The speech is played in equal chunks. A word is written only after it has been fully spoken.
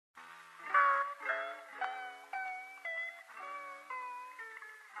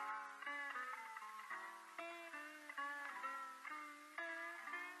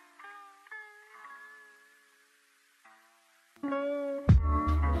Howdy,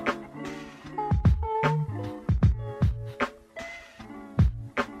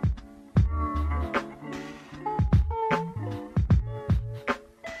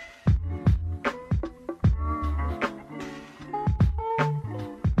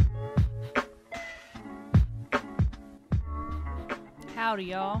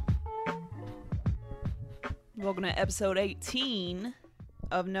 y'all. Welcome to episode 18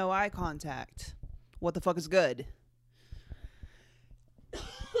 of No Eye Contact. What the fuck is good?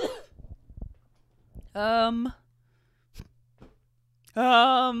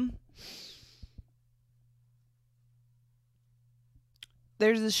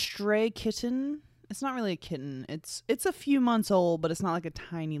 There's a stray kitten. It's not really a kitten. It's a few months old, but it's not like a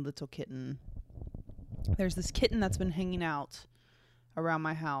tiny little kitten. There's this kitten that's been hanging out around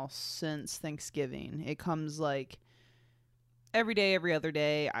my house since Thanksgiving. It comes like every day, every other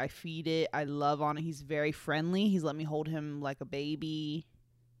day. I feed it. I love on it. He's very friendly. He's let me hold him like a baby.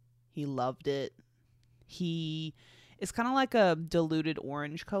 He loved it. He is kind of like a diluted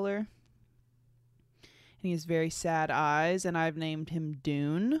orange color. And he has very sad eyes. And I've named him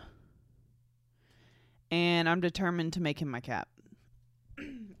Dune. And I'm determined to make him my cat.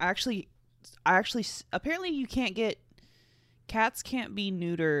 I actually, apparently you can't get, cats can't be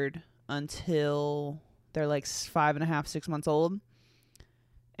neutered until they're like 5.5, 6 months old.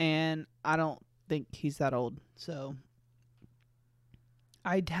 And I don't think he's that old. So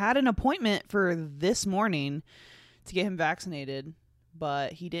I had an appointment for this morning to get him vaccinated,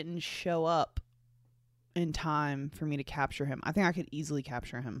 but he didn't show up in time for me to capture him. I think I could easily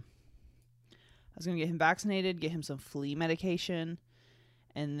capture him. I was going to get him vaccinated, get him some flea medication,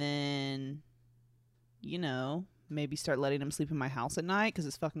 and then, you know, maybe start letting him sleep in my house at night because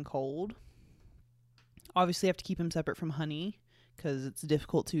it's fucking cold. Obviously, I have to keep him separate from Honey because it's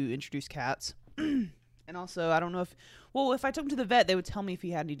difficult to introduce cats. And also, I don't know if I took him to the vet, they would tell me if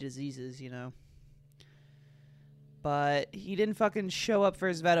he had any diseases, you know. But he didn't fucking show up for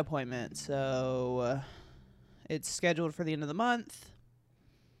his vet appointment, so it's scheduled for the end of the month.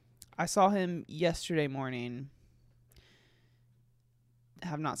 I saw him yesterday morning.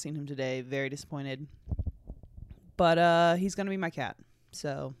 Have not seen him today. Very disappointed. But he's going to be my cat.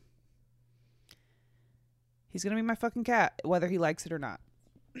 So he's going to be my fucking cat, whether he likes it or not.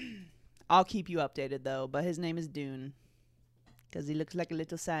 I'll keep you updated, though. But his name is Dune. Because he looks like a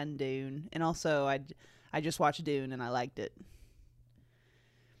little sand dune. And also, I just watched Dune and I liked it.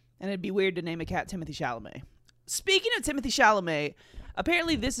 And it'd be weird to name a cat Timothée Chalamet. Speaking of Timothée Chalamet,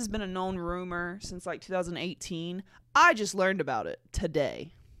 apparently this has been a known rumor since like 2018. I just learned about it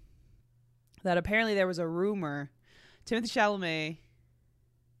today. That apparently there was a rumor Timothée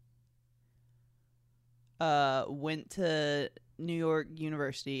Chalamet went to New York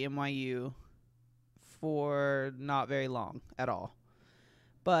University, NYU, for not very long at all.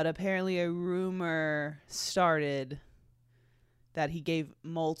 But apparently a rumor started that he gave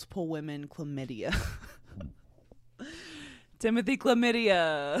multiple women chlamydia. Timothy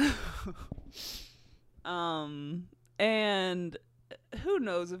Chlamydia. And who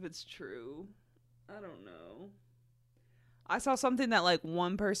knows if it's true? I don't know. I saw something that like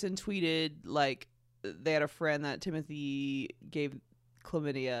one person tweeted like they had a friend that Timothy gave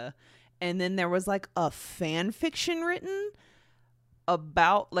chlamydia, and then there was like a fan fiction written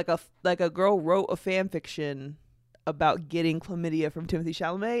about like a girl wrote a fan fiction about getting chlamydia from Timothée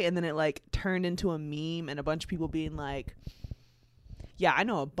Chalamet, and then it like turned into a meme and a bunch of people being like, yeah, I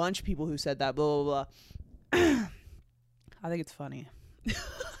know a bunch of people who said that, blah blah blah. I think it's funny.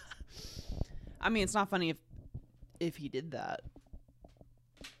 I mean, it's not funny if he did that.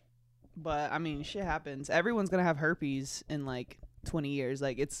 But I mean, shit happens. Everyone's gonna have herpes in like 20 years.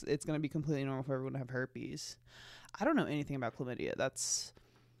 Like it's gonna be completely normal for everyone to have herpes. I don't know anything about chlamydia. That's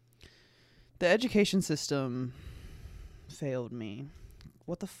the education system failed me.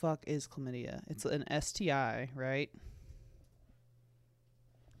 What the fuck is chlamydia? It's an STI, right?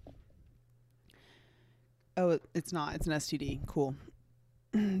 Oh, it's not. It's an STD. Cool.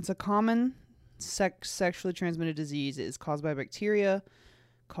 It's a common sexually transmitted disease. It is caused by bacteria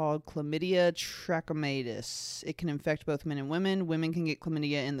called Chlamydia trachomatis. It can infect both men and women. Women can get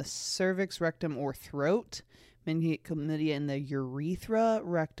chlamydia in the cervix, rectum, or throat. Men can get chlamydia in the urethra,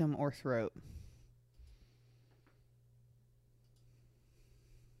 rectum, or throat.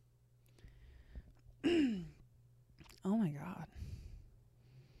 Oh my god.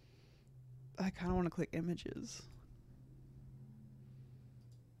 I kind of want to click images.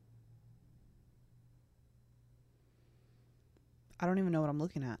 I don't even know what I'm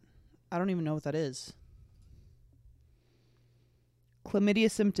looking at. I don't even know what that is. Chlamydia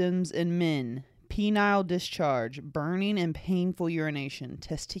symptoms in men. penile discharge, burning and painful urination,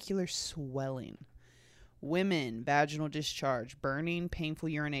 testicular swelling. Women, vaginal discharge, burning, painful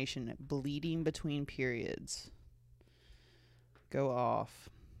urination, bleeding between periods. Go off.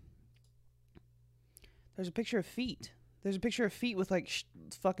 There's a picture of feet. There's a picture of feet with like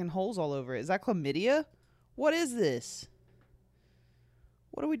fucking holes all over it. Is that chlamydia? What is this?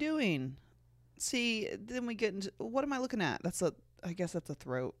 What are we doing? See, then we get into, what am I looking at? I guess that's a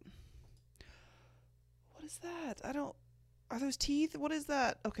throat. What is that? Are those teeth? What is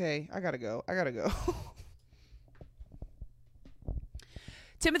that? Okay, I gotta go.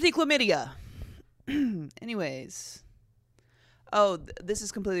 Timothy chlamydia. Anyways. Oh, this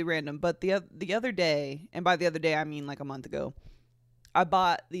is completely random, but the other day, and by the other day I mean like a month ago, I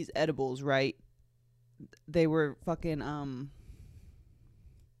bought these edibles, right? They were fucking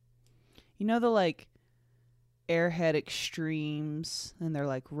you know the like Airhead Extremes, and they're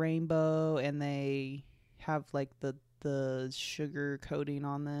like rainbow, and they have like the sugar coating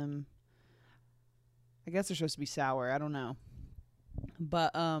on them. I guess they're supposed to be sour. I don't know.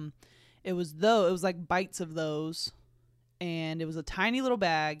 But it was like bites of those, and it was a tiny little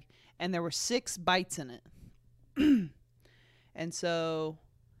bag, and there were 6 bites in it. And so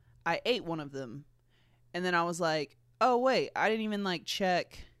I ate one of them, and then I was like, oh wait, I didn't even like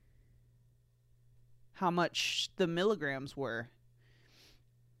check how much the milligrams were.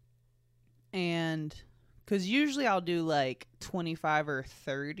 And because usually I'll do like 25 or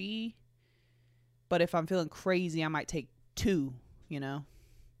 30, but if I'm feeling crazy, I might take 2, you know.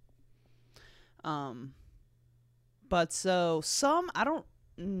 But so some, I don't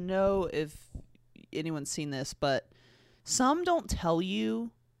know if anyone's seen this, but some don't tell you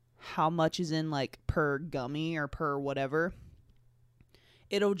how much is in like per gummy or per whatever.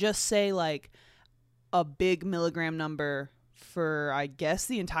 It'll just say like a big milligram number for, I guess,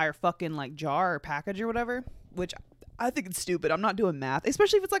 the entire fucking like jar or package or whatever, which I think it's stupid. I'm not doing math,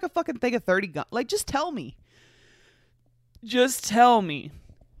 especially if it's like a fucking thing of 30 gum. Like, just tell me. Just tell me.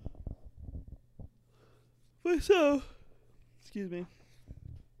 But so, excuse me.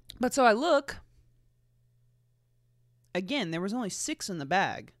 But so I look. Again, there was only 6 in the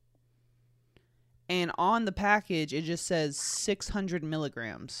bag. And on the package, it just says 600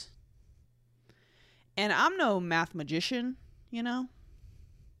 milligrams. And I'm no math magician, you know.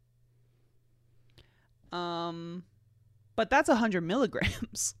 But that's 100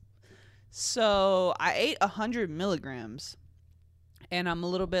 milligrams. So I ate 100 milligrams. And I'm a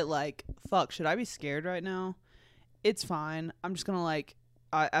little bit like, fuck, should I be scared right now? It's fine. I'm just gonna like,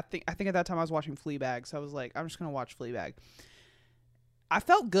 I think at that time I was watching Fleabag, so I was like, I'm just gonna watch Fleabag. I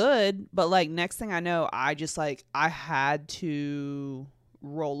felt good, but like next thing I know, I just like, I had to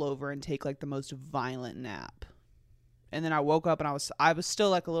roll over and take like the most violent nap. And then I woke up and I was still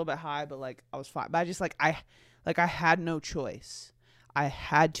like a little bit high, but like I was fine. But I just like, I had no choice. I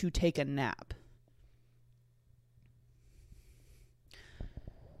had to take a nap.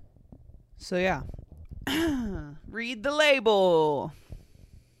 So yeah. Read the label.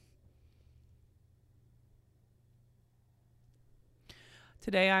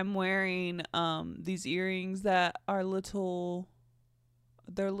 Today I'm wearing these earrings that are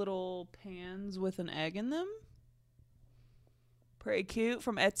they're little pans with an egg in them. Pretty cute,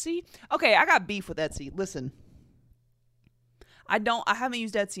 from Etsy. Okay, I got beef with Etsy. Listen. I haven't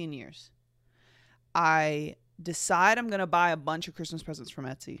used Etsy in years. I decide I'm going to buy a bunch of Christmas presents from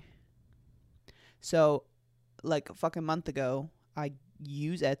Etsy. So, like a fucking month ago, I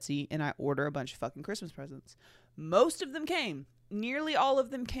use Etsy and I order a bunch of fucking Christmas presents. Most of them came. Nearly all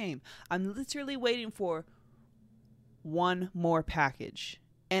of them came. I'm literally waiting for one more package.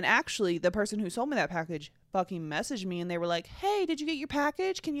 And actually, the person who sold me that package fucking messaged me and they were like, hey, did you get your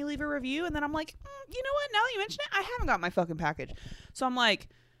package? Can you leave a review? And then I'm like, you know what? Now that you mention it, I haven't got my fucking package. So I'm like,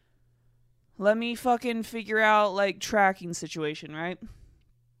 let me fucking figure out like tracking situation, right?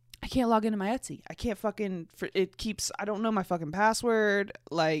 I can't log into my Etsy. I can't fucking, I don't know my fucking password.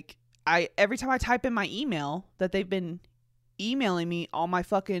 Like, every time I type in my email that they've been emailing me all my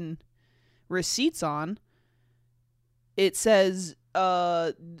fucking receipts on, it says,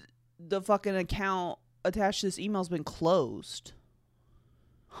 the fucking account attached to this email's been closed.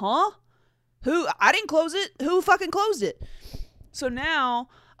 Huh? I didn't close it. Who fucking closed it? So now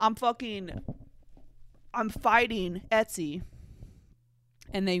I'm fighting Etsy.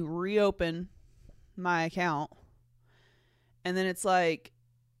 And they reopen my account. And then it's like,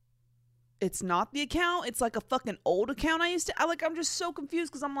 it's not the account. It's like a fucking old account I used to. I'm just so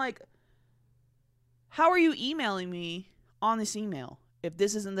confused because I'm like, how are you emailing me on this email if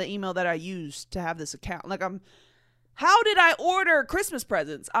this isn't the email that I used to have this account? Like, How did I order Christmas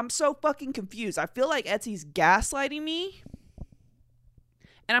presents? I'm so fucking confused. I feel like Etsy's gaslighting me,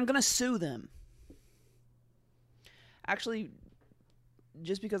 and I'm gonna sue them. Actually,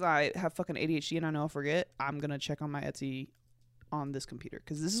 just because I have fucking ADHD and I know I'll forget, I'm gonna check on my Etsy on this computer,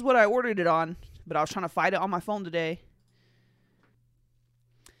 because this is what I ordered it on, but I was trying to fight it on my phone today.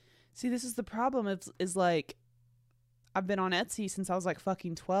 See, this is the problem. Is like, I've been on Etsy since I was like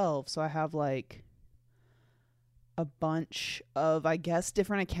fucking 12, so I have like a bunch of, I guess,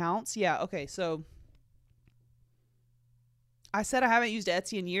 different accounts. Yeah, okay, so I said I haven't used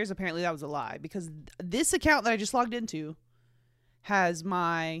Etsy in years. Apparently that was a lie, because this account that I just logged into has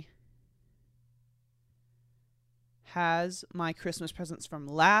my Christmas presents from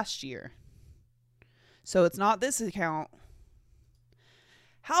last year. So it's not this account.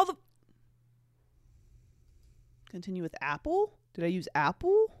 How the... Continue with Apple? Did I use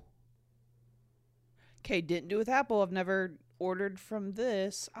Apple? Okay, didn't do with Apple. I've never ordered from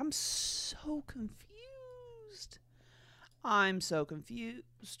this. I'm so confused. I'm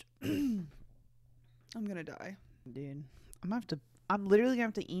gonna die. Dude, I'm literally gonna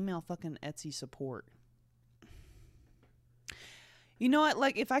have to email fucking Etsy support. You know what?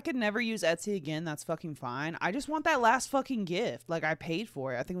 Like, if I could never use Etsy again, that's fucking fine. I just want that last fucking gift. Like, I paid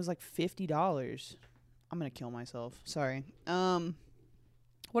for it. I think it was like $50. I'm gonna kill myself. Sorry. What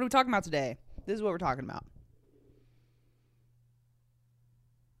are we talking about today? This is what we're talking about.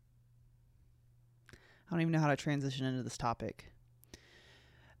 I don't even know how to transition into this topic.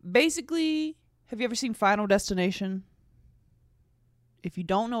 Basically, have you ever seen Final Destination? If you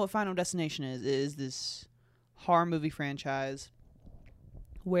don't know what Final Destination is, it is this horror movie franchise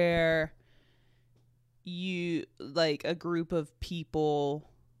where you, like, a group of people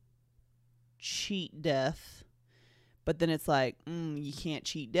cheat death, but then it's like, you can't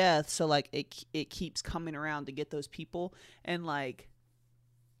cheat death, so like it keeps coming around to get those people. And like,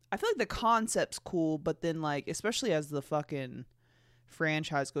 I feel like the concept's cool, but then like, especially as the fucking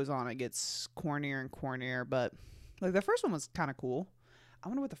franchise goes on, it gets cornier and cornier. But like, the first one was kind of cool. I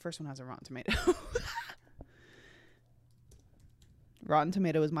wonder what the first one has on Rotten Tomato. Rotten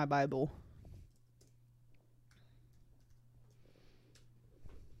Tomato is my Bible.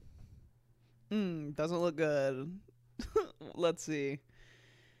 Doesn't look good. Let's see.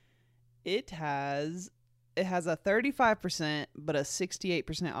 It has a 35% but a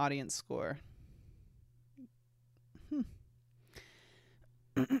 68% audience score.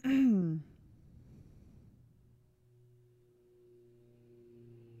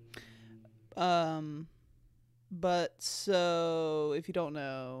 But so if you don't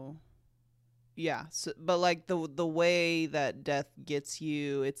know, yeah, so, but like the way that death gets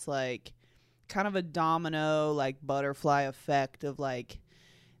you, it's like kind of a domino, like butterfly effect of like,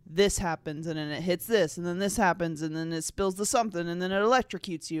 this happens and then it hits this and then this happens and then it spills the something and then it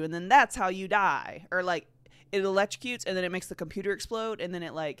electrocutes you and then that's how you die. Or like, it electrocutes and then it makes the computer explode and then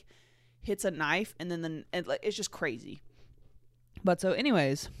it like hits a knife and then it's just crazy. But so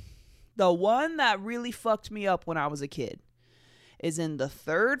anyways, the one that really fucked me up when I was a kid is in the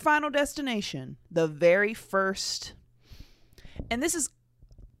third Final Destination, the very first. And this is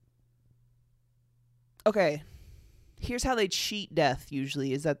okay. Here's how they cheat death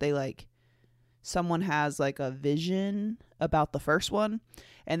usually, is that they like, someone has like a vision about the first one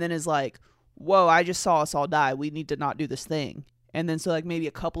and then is like, whoa, I just saw us all die, we need to not do this thing. And then so like maybe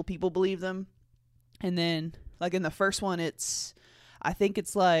a couple people believe them, and then like in the first one, I think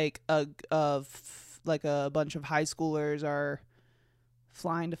it's like a bunch of high schoolers are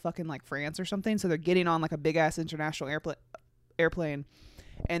flying to fucking like France or something, so they're getting on like a big ass international airplane,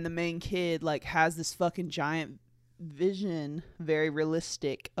 and the main kid like has this fucking giant vision, very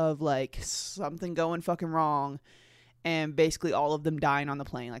realistic, of like something going fucking wrong, and basically all of them dying on the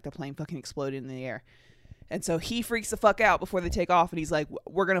plane, like the plane fucking exploded in the air. And so he freaks the fuck out before they take off, and he's like,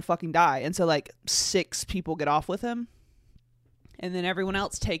 we're gonna fucking die. And so like 6 people get off with him, and then everyone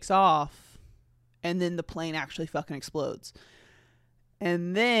else takes off, and then the plane actually fucking explodes.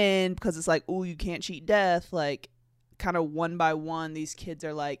 And then because it's like, ooh, you can't cheat death, like kind of one by one these kids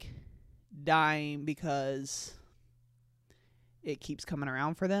are like dying because it keeps coming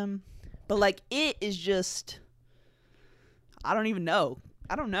around for them. But like, it is just, I don't know.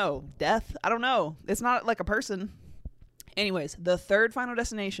 Death, I don't know. It's not like a person. Anyways, the third Final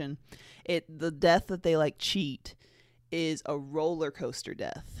Destination, the death that they like cheat is a roller coaster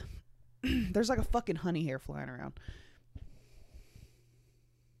death. There's like a fucking honey hair flying around.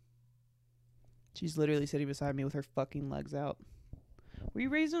 She's literally sitting beside me with her fucking legs out. Were you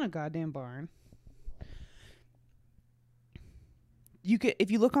raised in a goddamn barn? If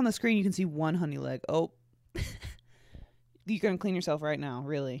you look on the screen, you can see one honey leg. Oh. You can clean yourself right now,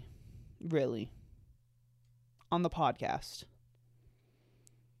 really. Really. On the podcast.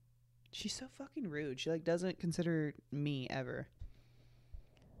 She's so fucking rude. She like doesn't consider me ever.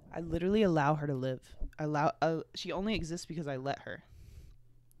 I literally allow her to live. She only exists because I let her.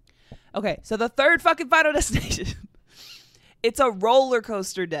 Okay, so the third fucking Final Destination. It's a roller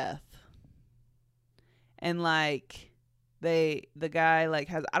coaster death. And like the guy like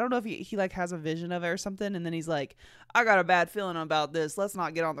has, I don't know if he like has a vision of it or something, and then he's like, I got a bad feeling about this. Let's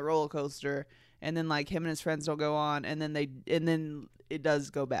not get on the roller coaster. And then like him and his friends don't go on, and then it does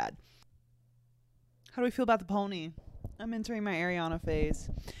go bad. How do we feel about the pony? I'm entering my Ariana phase.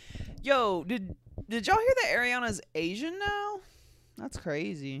 Yo, did y'all hear that Ariana's Asian now? That's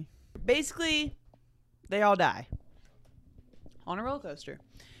crazy. Basically, they all die on a roller coaster.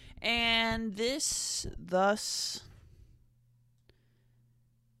 And this thus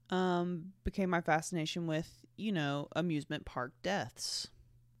became my fascination with, amusement park deaths.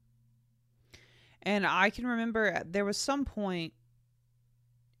 And I can remember there was some point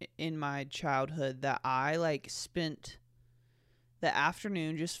in my childhood that I like spent the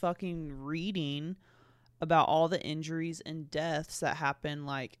afternoon just fucking reading about all the injuries and deaths that happen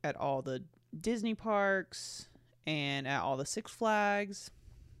like at all the Disney parks and at all the Six Flags.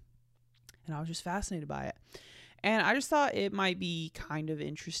 And I was just fascinated by it. And I just thought it might be kind of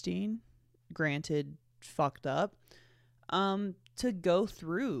interesting, granted fucked up, to go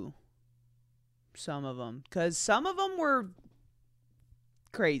through some of them. Because some of them were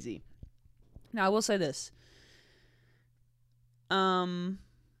crazy. Now, I will say this.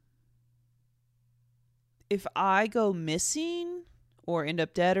 If I go missing or end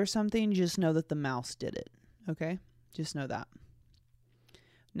up dead or something, just know that the mouse did it. Okay? Just know that.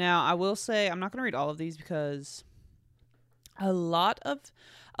 Now, I will say, I'm not going to read all of these because a lot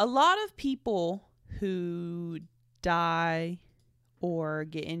of people who die or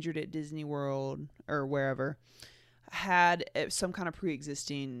get injured at Disney World or wherever had some kind of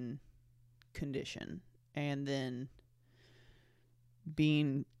pre-existing condition, and then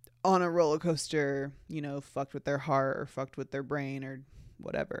being on a roller coaster, fucked with their heart or fucked with their brain or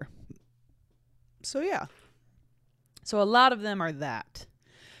whatever. So yeah. So a lot of them are that.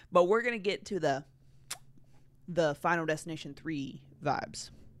 But we're going to get to the Final Destination 3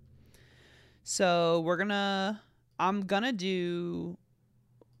 vibes. So I'm going to do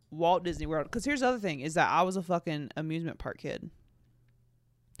Walt Disney World. Because here's the other thing, is that I was a fucking amusement park kid.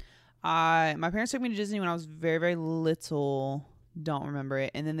 My parents took me to Disney when I was very, very little. Don't remember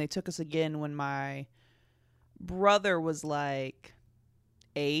it. And then they took us again when my brother was like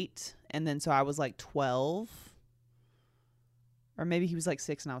 8. And then so I was like 12. Or maybe he was like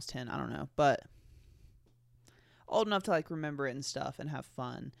 6 and I was 10. I don't know. But old enough to like remember it and stuff and have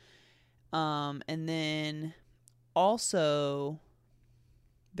fun. And then also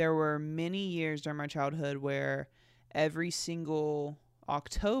there were many years during my childhood where every single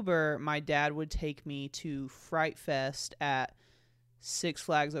October my dad would take me to Fright Fest at Six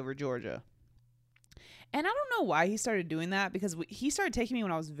Flags Over Georgia. And I don't know why he started doing that, because he started taking me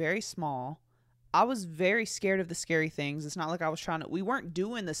when I was very small. I was very scared of the scary things. It's not like I was we weren't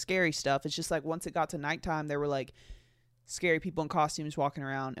doing the scary stuff. It's just like once it got to nighttime, there were like scary people in costumes walking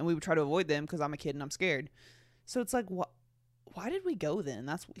around, and we would try to avoid them because I'm a kid and I'm scared. So it's like, why did we go then?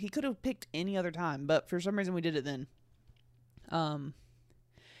 He could have picked any other time, but for some reason we did it then. And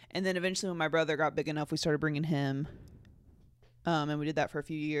then eventually when my brother got big enough, we started bringing him. And we did that for a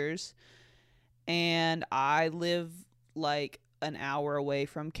few years. And I live like an hour away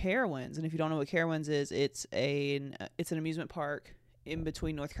from Carowinds. And if you don't know what Carowinds is, it's an amusement park in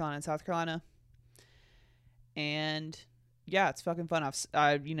between North Carolina and South Carolina. And yeah, it's fucking fun.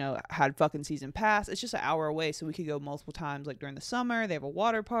 I've had fucking season pass. It's just an hour away, so we could go multiple times like during the summer. They have a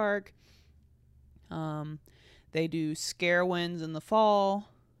water park. They do Scarewinds in the fall.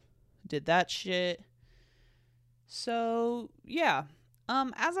 Did that shit. So yeah,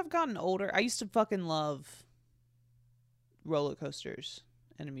 as I've gotten older, I used to fucking love roller coasters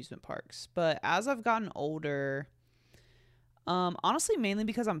and amusement parks, but as I've gotten older, honestly, mainly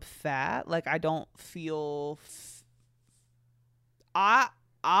because I'm fat, like I don't feel I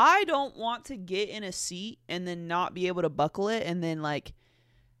don't want to get in a seat and then not be able to buckle it and then like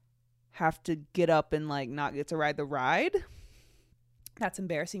have to get up and like not get to ride the ride. That's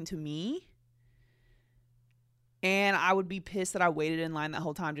embarrassing to me. And I would be pissed that I waited in line that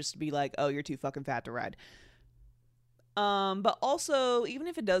whole time just to be like, oh, you're too fucking fat to ride. But also, even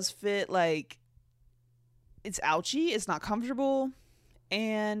if it does fit, like, it's ouchy. It's not comfortable.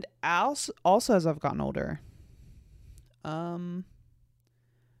 And also as I've gotten older,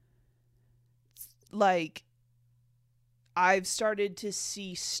 like, I've started to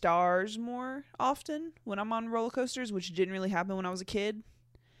see stars more often when I'm on roller coasters, which didn't really happen when I was a kid.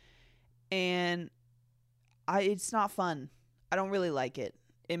 And it's not fun. I don't really like it.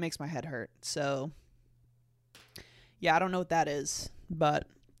 It makes my head hurt. So, yeah, I don't know what that is. But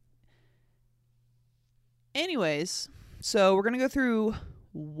anyways, so we're going to go through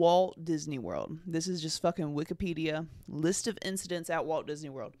Walt Disney World. This is just fucking Wikipedia. List of incidents at Walt Disney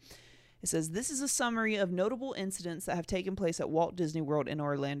World. It says, this is a summary of notable incidents that have taken place at Walt Disney World in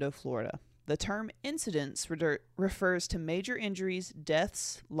Orlando, Florida. The term incidents refers to major injuries,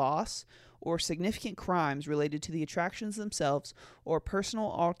 deaths, loss, or significant crimes related to the attractions themselves or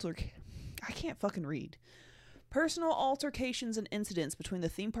personal altercations and incidents between the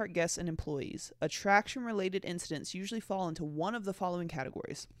theme park guests and employees. Attraction-related incidents usually fall into one of the following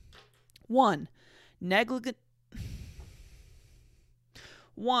categories. 1.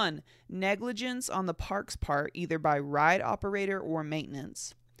 Negligence on the park's part, either by ride operator or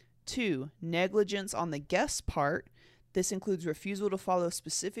maintenance. 2. Negligence on the guest's part. This includes refusal to follow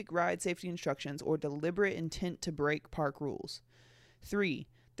specific ride safety instructions or deliberate intent to break park rules. 3.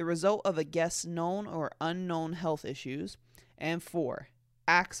 The result of a guest's known or unknown health issues. And 4.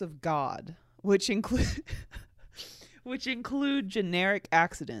 Acts of God, which include generic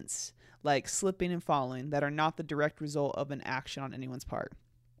accidents like slipping and falling that are not the direct result of an action on anyone's part.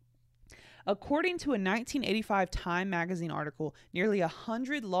 According to a 1985 Time magazine article, nearly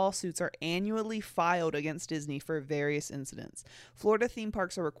 100 lawsuits are annually filed against Disney for various incidents. Florida theme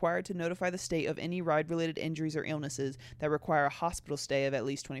parks are required to notify the state of any ride-related injuries or illnesses that require a hospital stay of at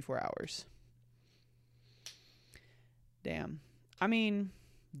least 24 hours. Damn. I mean,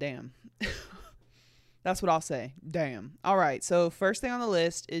 damn. That's what I'll say. Damn. All right, so first thing on the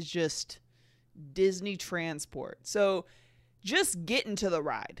list is just Disney transport. So just getting to the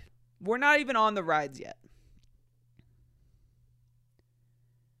ride. We're not even on the rides yet.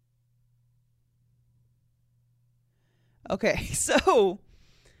 Okay, so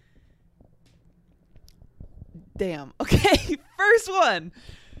damn. Okay, first one.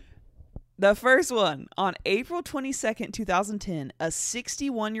 The first one. On April 22nd, 2010, a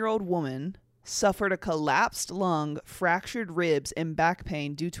 61-year-old woman suffered a collapsed lung, fractured ribs, and back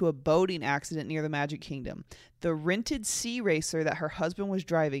pain due to a boating accident near the Magic Kingdom. The rented Sea Racer that her husband was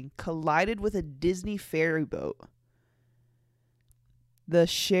driving collided with a Disney ferry boat. The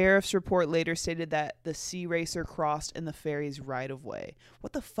sheriff's report later stated that the Sea Racer crossed in the ferry's right-of-way.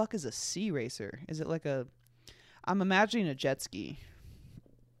 What the fuck is a Sea Racer? Is it like a... I'm imagining a jet ski.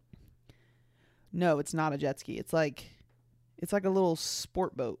 No, it's not a jet ski. It's like a little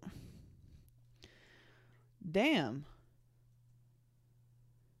sport boat. Damn.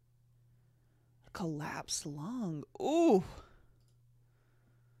 Collapsed lung. Ooh.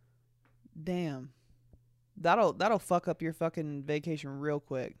 Damn. That'll fuck up your fucking vacation real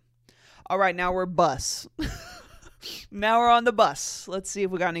quick. All right, now we're bus. Now we're on the bus. Let's see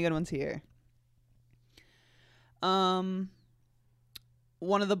if we got any good ones here. One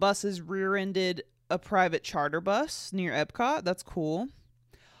of the buses rear-ended a private charter bus near Epcot. That's cool.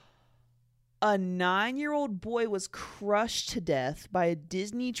 A 9-year-old boy was crushed to death by a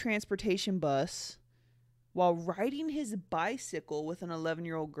Disney transportation bus while riding his bicycle with an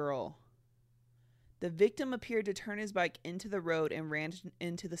 11-year-old girl. The victim appeared to turn his bike into the road and ran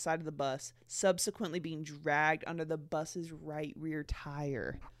into the side of the bus, subsequently being dragged under the bus's right rear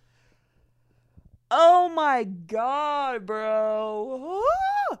tire. Oh my God, bro.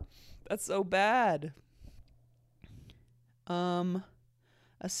 Ah! That's so bad.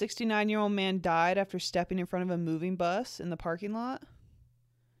 A 69-year-old man died after stepping in front of a moving bus in the parking lot.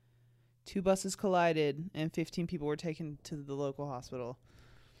 2 buses collided and 15 people were taken to the local hospital.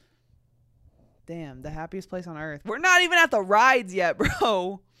 Damn, the happiest place on earth. We're not even at the rides yet,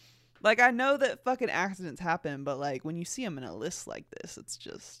 bro. Like, I know that fucking accidents happen, but like when you see them in a list like this, it's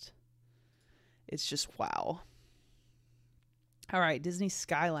just wow. All right, Disney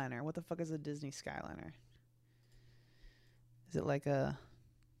Skyliner. What the fuck is a Disney Skyliner? Is it like a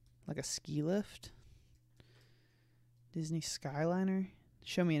ski lift? Disney Skyliner?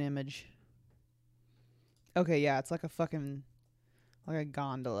 Show me an image. Okay, yeah, it's like a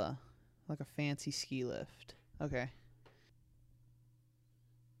gondola. Like a fancy ski lift. Okay.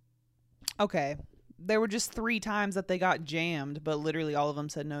 There were just 3 times that they got jammed, but literally all of them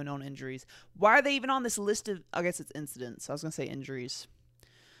said no known injuries. Why are they even on this list of... I guess it's incidents. I was going to say injuries.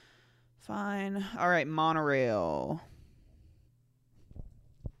 Fine. All right, monorail.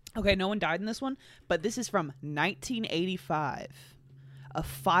 Okay, no one died in this one, but this is from 1985. A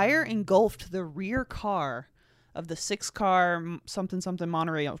fire engulfed the rear car of the 6-car something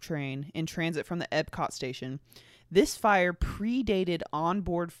monorail train in transit from the Epcot station. This fire predated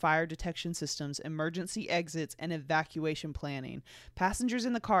onboard fire detection systems, emergency exits, and evacuation planning. Passengers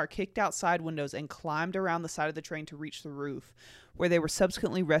in the car kicked out side windows and climbed around the side of the train to reach the roof, where they were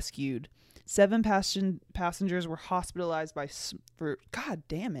subsequently rescued. 7 passengers were hospitalized for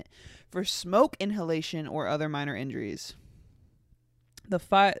smoke inhalation or other minor injuries. The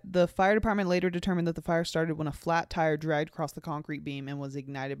fire department later determined that the fire started when a flat tire dragged across the concrete beam and was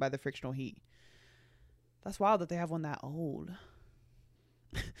ignited by the frictional heat. That's wild that they have one that old.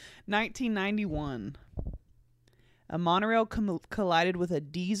 1991. A monorail collided with a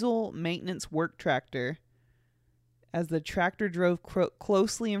diesel maintenance work tractor as the tractor drove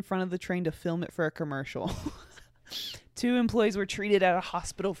closely in front of the train to film it for a commercial. 2 employees were treated at a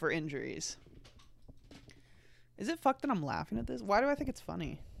hospital for injuries. Is it fucked that I'm laughing at this? Why do I think it's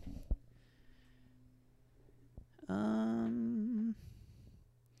funny?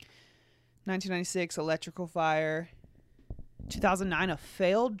 1996, electrical fire. 2009, a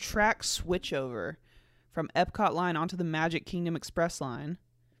failed track switchover from Epcot line onto the Magic Kingdom Express line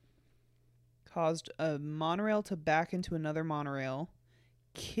caused a monorail to back into another monorail,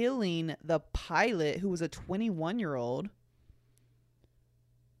 killing the pilot, who was a 21-year-old.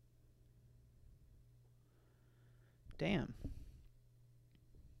 Damn.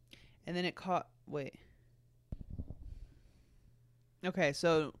 And then it caught... Wait. Okay,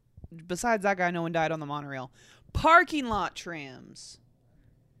 so besides that guy, no one died on the monorail. Parking lot trams.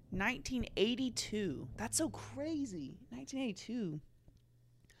 1982. That's so crazy. 1982.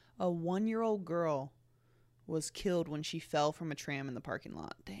 A 1-year-old girl was killed when she fell from a tram in the parking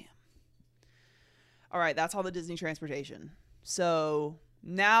lot. Damn. All right, that's all the Disney transportation. So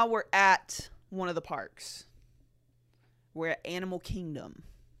now we're at one of the parks. We're at Animal Kingdom,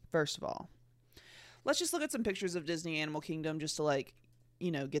 first of all. Let's just look at some pictures of Disney Animal Kingdom just to, like,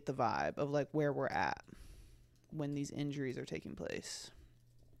 you know, get the vibe of, like, where we're at when these injuries are taking place.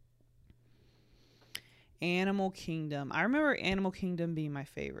 Animal Kingdom. I remember Animal Kingdom being my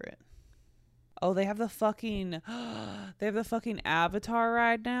favorite. Oh, they have the fucking Avatar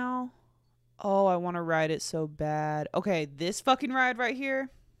ride now. Oh, I want to ride it so bad. Okay, this fucking ride right here.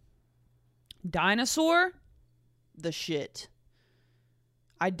 Dinosaur. The shit.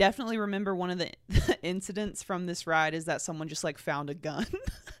 I definitely remember one of the incidents from this ride is that someone just like found a gun.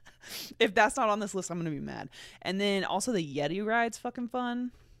 If that's not on this list, I'm gonna be mad. And then also the Yeti ride's fucking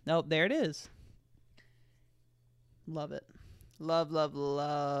fun. Nope, there it is. Love it. Love, love,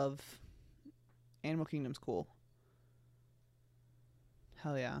 love. Animal Kingdom's cool.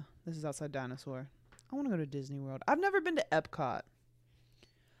 Hell yeah. This is outside Dinosaur. I want to go to Disney World. I've never been to Epcot.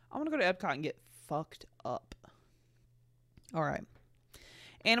 I want to go to Epcot and get fucked up. All right.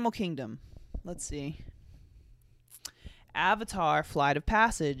 Animal Kingdom. Let's see. Avatar Flight of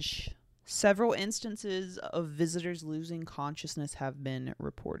Passage. Several instances of visitors losing consciousness have been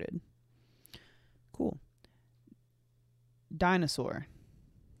reported. Cool. Dinosaur.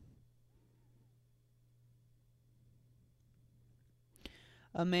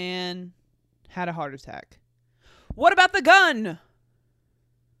 A man had a heart attack. What about the gun?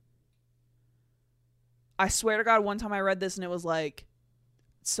 I swear to God, one time I read this and it was like,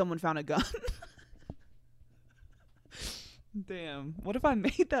 someone found a gun. Damn. What if I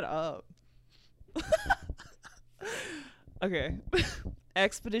made that up? Okay.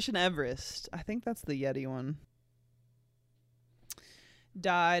 Expedition Everest. I think that's the Yeti one.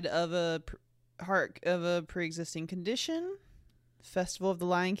 Died of a pre-existing condition. Festival of the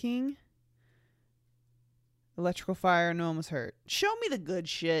Lion King. Electrical fire. No one was hurt. Show me the good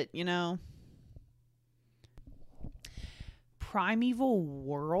shit, you know. Primeval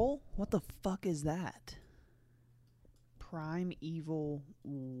Whirl? What the fuck is that? Primeval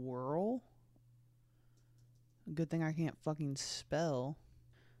Whirl? Good thing I can't fucking spell.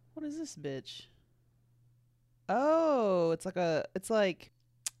 What is this bitch? Oh, it's like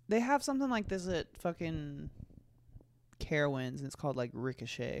they have something like this at fucking Carowinds and it's called like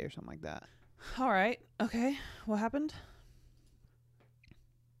Ricochet or something like that. All right. Okay. What happened?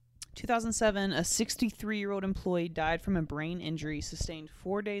 2007, a 63-year-old employee died from a brain injury sustained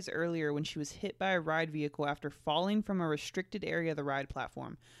 4 days earlier when she was hit by a ride vehicle after falling from a restricted area of the ride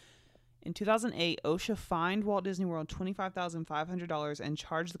platform. In 2008, OSHA fined Walt Disney World $25,500 and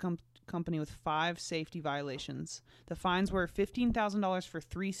charged the company with 5 safety violations. The fines were $15,000 for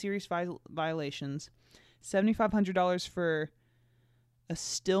 3 serious violations, $7,500 for a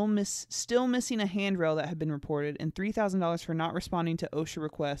still missing a handrail that had been reported, and $3,000 for not responding to OSHA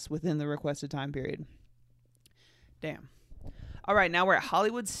requests within the requested time period. Damn. All right, now we're at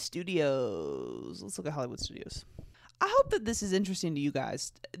Hollywood Studios. Let's look at Hollywood Studios. I hope that this is interesting to you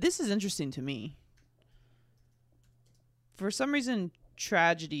guys. This is interesting to me. For some reason,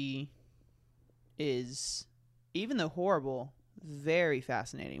 tragedy is, even though horrible, very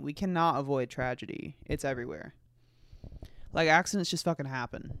fascinating. We cannot avoid tragedy. It's everywhere. Like, accidents just fucking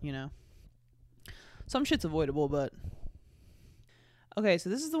happen, you know? Some shit's avoidable, but... Okay,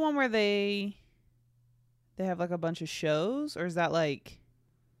 so this is the one where they have, like, a bunch of shows? Or is that, like...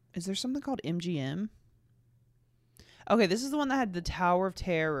 Is there something called MGM? Okay, this is the one that had the Tower of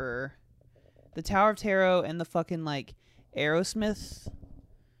Terror. The Tower of Terror and the fucking, like, Aerosmith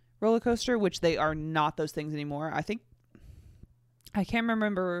roller coaster, which they are not those things anymore. I think... I can't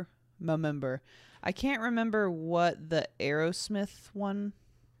remember... I can't remember what the Aerosmith one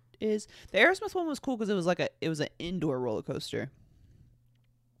is. The Aerosmith one was cool because it was an indoor roller coaster.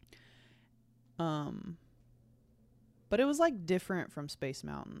 But it was like different from Space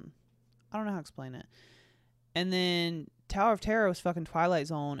Mountain. I don't know how to explain it. And then Tower of Terror was fucking Twilight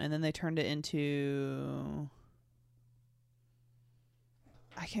Zone, and then they turned it into...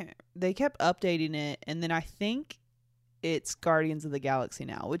 They kept updating it, and then I think it's Guardians of the Galaxy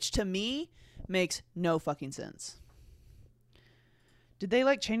now, which to me makes no fucking sense. Did they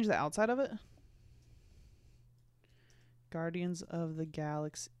like change the outside of it? Guardians of the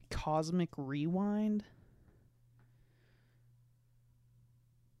Galaxy Cosmic Rewind?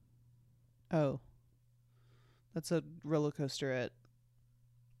 Oh. That's a roller coaster at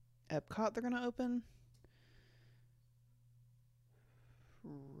Epcot they're going to open?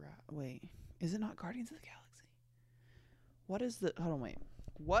 Wait. Is it not Guardians of the Galaxy? What is the... Hold on, wait.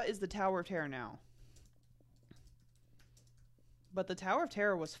 What is the Tower of Terror now? But the Tower of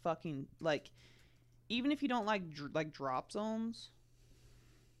Terror was fucking, like... Even if you don't like drop zones...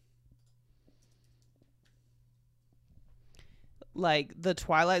 Like, the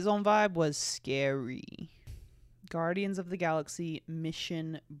Twilight Zone vibe was scary. Guardians of the Galaxy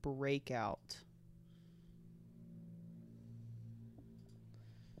Mission Breakout.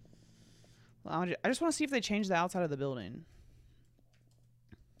 Well, I just want to see if they change the outside of the building.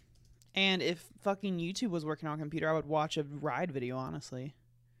 And if fucking YouTube was working on a computer, I would watch a ride video, honestly.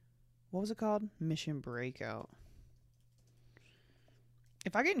 What was it called? Mission Breakout.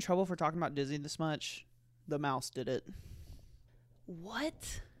 If I get in trouble for talking about Disney this much, the mouse did it.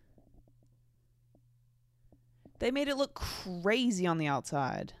 What? They made it look crazy on the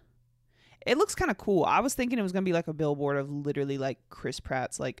outside. It looks kind of cool. I was thinking it was going to be like a billboard of literally like Chris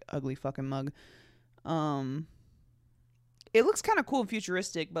Pratt's like ugly fucking mug. It looks kind of cool and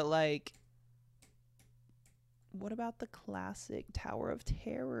futuristic, but like, what about the classic Tower of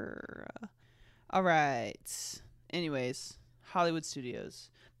Terror? All right. Anyways, Hollywood Studios.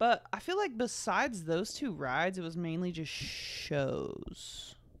 But I feel like besides those two rides, it was mainly just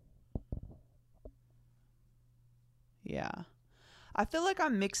shows. Yeah. I feel like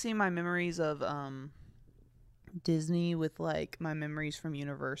I'm mixing my memories of Disney with like my memories from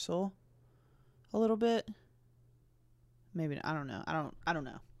Universal a little bit. Maybe I don't know. I don't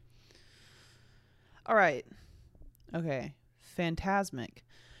know. All right. Okay. Fantasmic.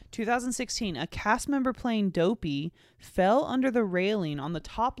 2016, a cast member playing Dopey fell under the railing on the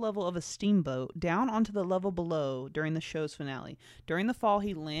top level of a steamboat down onto the level below during the show's finale. During the fall,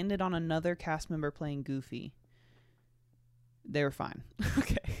 he landed on another cast member playing Goofy. They were fine.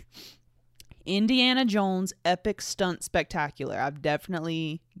 Okay. Indiana Jones Epic Stunt Spectacular. I've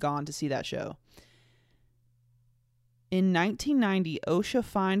definitely gone to see that show. In 1990, OSHA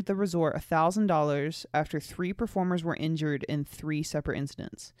fined the resort $1,000 after 3 performers were injured in 3 separate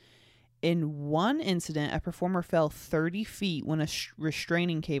incidents. In one incident, a performer fell 30 feet when a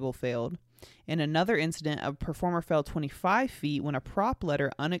restraining cable failed. In another incident, a performer fell 25 feet when a prop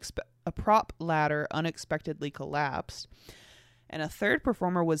ladder unexpectedly collapsed. And a third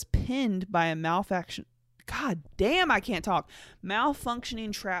performer was pinned by a malfunctioning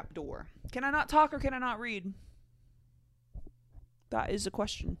trapdoor. Can I not talk or can I not read? That is a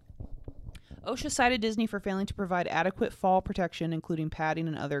question. OSHA cited Disney for failing to provide adequate fall protection, including padding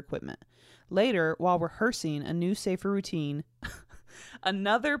and other equipment. Later, while rehearsing a new safer routine,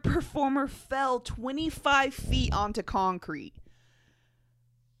 another performer fell 25 feet onto concrete.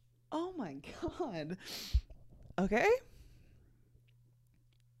 Oh my God. Okay.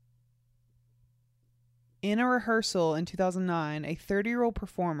 In a rehearsal in 2009, a 30-year-old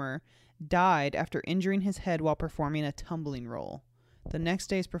performer died after injuring his head while performing a tumbling roll. The next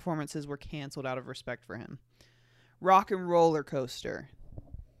day's performances were canceled out of respect for him. Rock and Roller Coaster.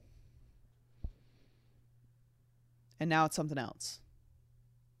 And now it's something else.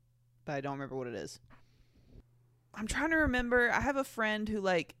 But I don't remember what it is. I'm trying to remember. I have a friend who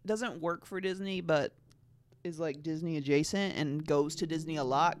like doesn't work for Disney, but is like Disney adjacent and goes to Disney a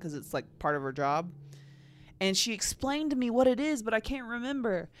lot because it's like part of her job. And she explained to me what it is, but I can't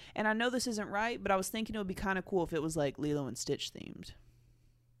remember. And I know this isn't right, but I was thinking it would be kind of cool if it was like Lilo and Stitch themed.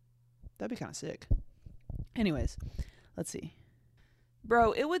 That'd be kind of sick. Anyways, let's see.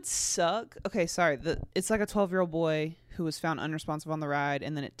 Bro, it would suck. Okay, sorry. It's like a 12-year-old boy who was found unresponsive on the ride,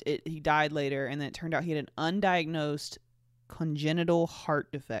 and then he died later, and then it turned out he had an undiagnosed congenital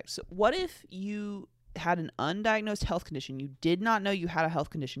heart defect. So what if you had an undiagnosed health condition, you did not know you had a health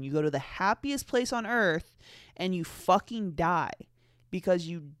condition, you go to the happiest place on earth, and you fucking die because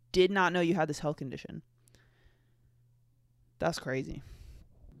you did not know you had this health condition? That's crazy.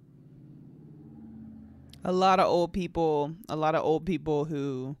 A lot of old people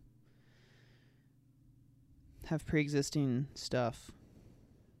who have pre-existing stuff.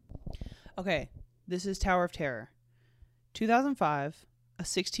 Okay, this is Tower of Terror. 2005, a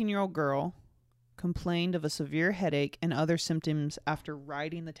 16-year-old girl complained of a severe headache and other symptoms after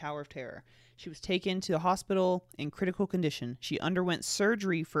riding the Tower of Terror. She was taken to the hospital in critical condition. She underwent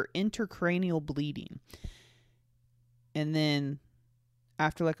surgery for intracranial bleeding. And then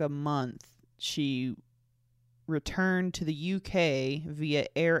after like a month, she returned to the UK via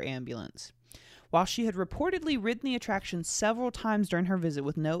air ambulance. While she had reportedly ridden the attraction several times during her visit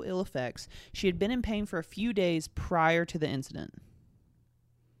with no ill effects, she had been in pain for a few days prior to the incident.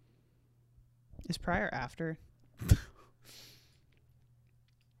 Is prior after?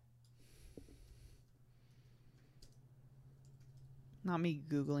 Not me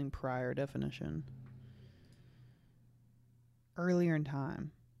Googling prior definition. Earlier in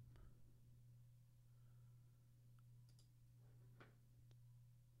time.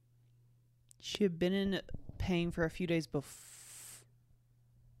 She had been in pain for a few days before.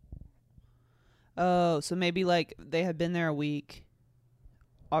 Oh, so maybe like they had been there a week.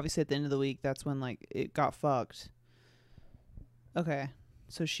 Obviously at the end of the week, that's when like it got fucked. Okay.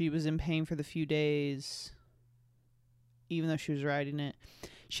 So she was in pain for the few days, even though she was riding it.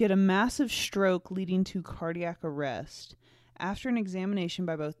 She had a massive stroke leading to cardiac arrest. After an examination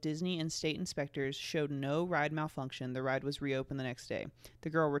by both Disney and state inspectors showed no ride malfunction, the ride was reopened the next day. The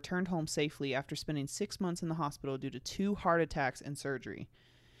girl returned home safely after spending 6 months in the hospital due to 2 heart attacks and surgery.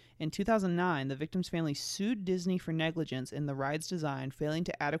 In 2009, the victim's family sued Disney for negligence in the ride's design, failing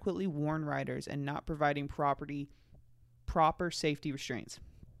to adequately warn riders and not providing proper safety restraints.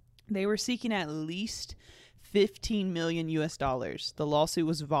 They were seeking at least $15 million US. The lawsuit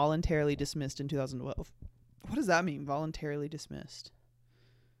was voluntarily dismissed in 2012. What does that mean, voluntarily dismissed?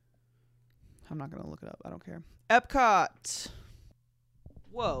 I'm not going to look it up. I don't care. Epcot.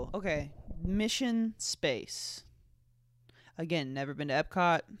 Whoa, okay. Mission Space. Again, never been to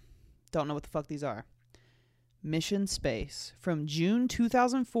Epcot. Don't know what the fuck these are. Mission Space. From June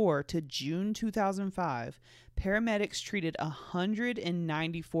 2004 to June 2005, paramedics treated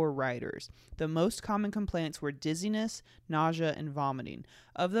 194 riders. The most common complaints were dizziness, nausea, and vomiting.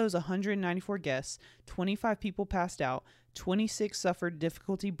 Of those 194 guests, 25 people passed out, 26 suffered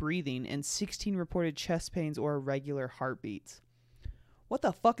difficulty breathing, and 16 reported chest pains or irregular heartbeats. What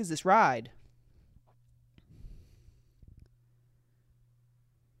the fuck is this ride?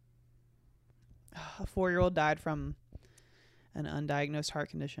 A 4-year-old died from an undiagnosed heart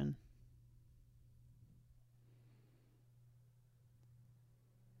condition.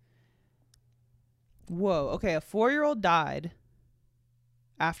 Whoa. Okay, a 4-year-old died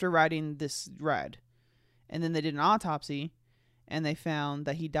after riding this ride. And then they did an autopsy, and they found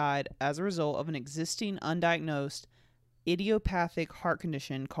that he died as a result of an existing undiagnosed idiopathic heart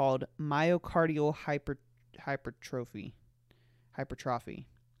condition called myocardial hypertrophy.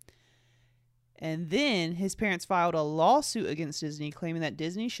 And then his parents filed a lawsuit against Disney, claiming that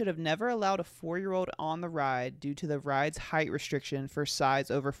Disney should have never allowed a 4-year-old on the ride due to the ride's height restriction for size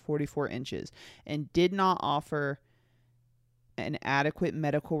over 44 inches, and did not offer an adequate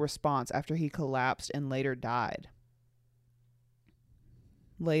medical response after he collapsed and later died.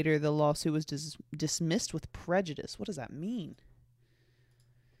 Later, the lawsuit was dismissed with prejudice. What does that mean?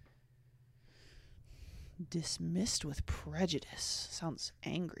 Dismissed with prejudice. Sounds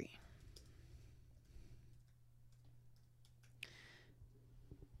angry.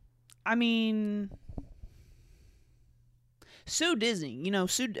 I mean, sue Disney. You know,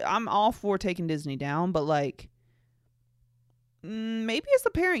 I'm all for taking Disney down, but like, maybe as the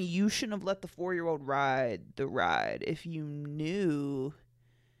parent, you shouldn't have let the 4-year-old ride the ride if you knew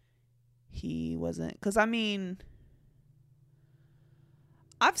he wasn't. Because I mean,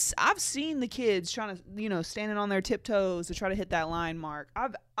 I've seen the kids trying to, you know, standing on their tiptoes to try to hit that line mark.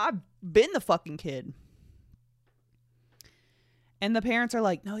 I've been the fucking kid. And the parents are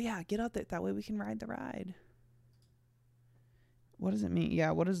like, no, yeah, get up there. That way we can ride the ride. What does it mean? Yeah,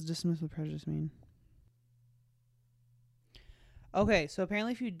 what does dismiss with prejudice mean? Okay, so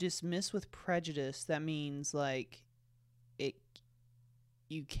apparently if you dismiss with prejudice, that means like it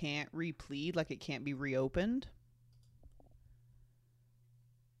you can't replead, like it can't be reopened.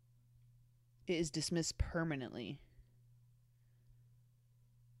 It is dismissed permanently.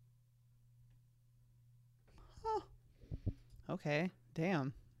 Oh, okay.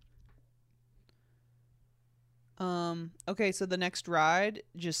 Damn. Okay, so the next ride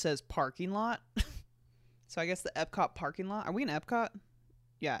just says parking lot. So I guess the Epcot parking lot. Are we in Epcot?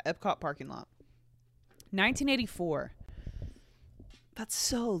 Yeah, Epcot parking lot. 1984. That's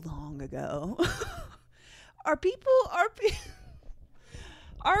so long ago. are people are pe-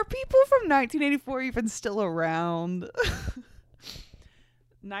 are people from 1984 even still around?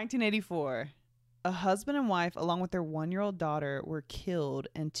 1984. A husband and wife, along with their 1-year-old daughter, were killed,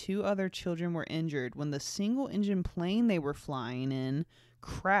 and 2 other children were injured when the single engine plane they were flying in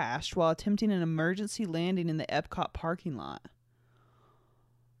crashed while attempting an emergency landing in the Epcot parking lot.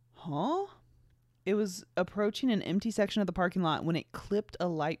 Huh? It was approaching an empty section of the parking lot when it clipped a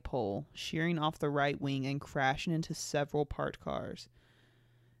light pole, shearing off the right wing and crashing into several parked cars.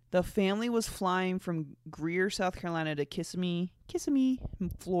 The family was flying from Greer, South Carolina to Kissimmee,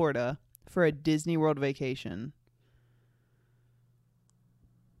 Florida for a Disney World vacation.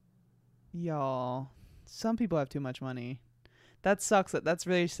 Y'all, some people have too much money. That sucks. That's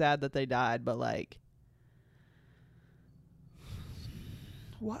really sad that they died, but like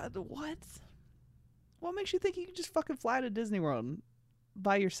what? What makes you think you can just fucking fly to Disney World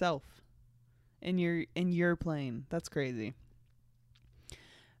by yourself in your plane? That's crazy.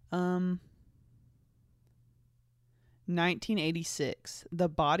 1986. The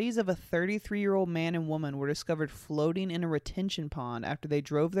bodies of a 33-year-old man and woman were discovered floating in a retention pond after they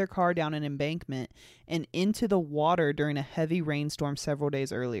drove their car down an embankment and into the water during a heavy rainstorm several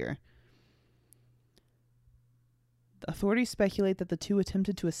days earlier. Authorities speculate that the two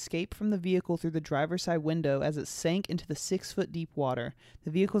attempted to escape from the vehicle through the driver's side window as it sank into the 6-foot deep water.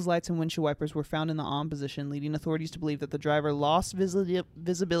 The vehicle's lights and windshield wipers were found in the on position, leading authorities to believe that the driver lost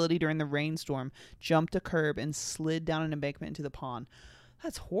visibility during the rainstorm, jumped a curb, and slid down an embankment into the pond.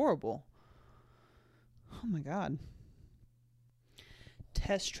 That's horrible. Oh my God.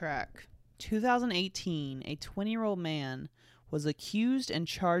 Test track. 2018, a 20-year-old man was accused and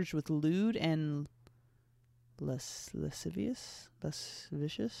charged with lewd and lascivious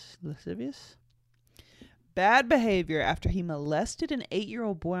bad behavior after he molested an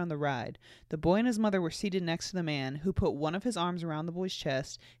 8-year-old boy on the ride. The boy and his mother were seated next to the man, who put one of his arms around the boy's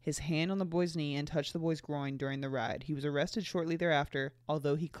chest, his hand on the boy's knee, and touched the boy's groin during the ride. He was arrested shortly thereafter,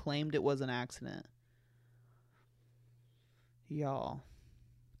 although he claimed it was an accident. Y'all.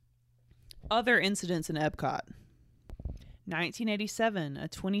 Other incidents in Epcot. 1987, a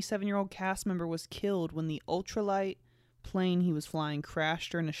 27-year-old cast member was killed when the ultralight plane he was flying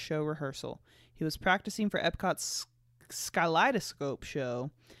crashed during a show rehearsal. He was practicing for Epcot's Skaleidoscope show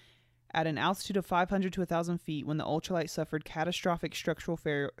at an altitude of 500 to 1,000 feet when the ultralight suffered catastrophic structural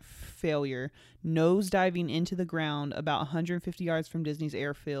failure, nosediving into the ground about 150 yards from Disney's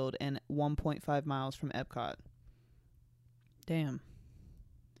airfield and 1.5 miles from Epcot. Damn.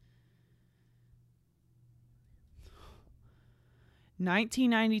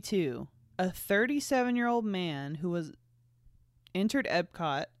 1992, a 37-year-old man who was entered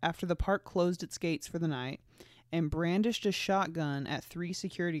Epcot after the park closed its gates for the night and brandished a shotgun at 3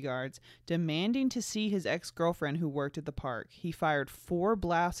 security guards, demanding to see his ex-girlfriend who worked at the park. He fired 4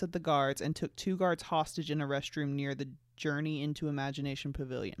 blasts at the guards and took 2 guards hostage in a restroom near the Journey into Imagination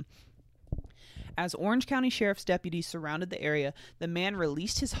Pavilion. As Orange County Sheriff's deputies surrounded the area, the man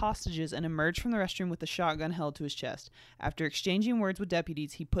released his hostages and emerged from the restroom with the shotgun held to his chest. After exchanging words with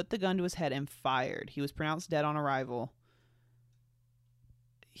deputies, he put the gun to his head and fired. He was pronounced dead on arrival.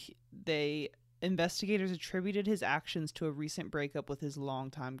 Investigators attributed his actions to a recent breakup with his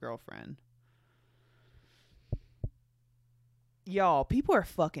longtime girlfriend. Y'all, people are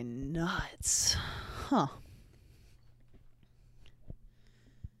fucking nuts. Huh.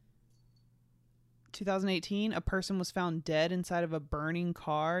 2018, a person was found dead inside of a burning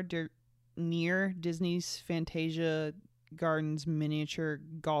car near Disney's Fantasia Gardens miniature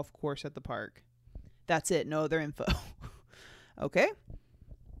golf course at the park. That's it. No other info. Okay.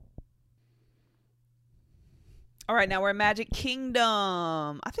 All right, now we're at Magic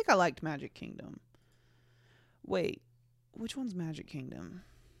Kingdom. I think I liked Magic Kingdom. Wait, which one's Magic Kingdom?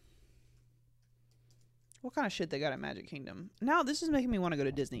 What kind of shit they got at Magic Kingdom? Now this is making me want to go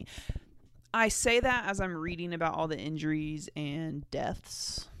to Disney. I say that as I'm reading about all the injuries and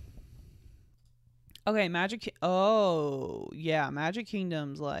deaths. Okay, Magic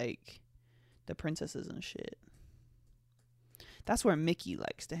Kingdom's like the princesses and shit. That's where Mickey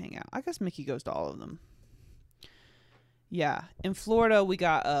likes to hang out. I guess Mickey goes to all of them. Yeah. In Florida, we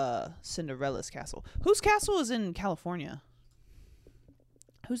got Cinderella's castle. Whose castle is in California?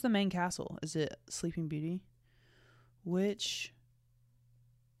 Who's the main castle? Is it Sleeping Beauty? Which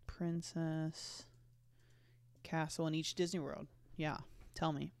princess castle in each Disney World? Yeah,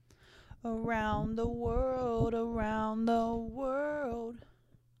 tell me. Around the world, around the world.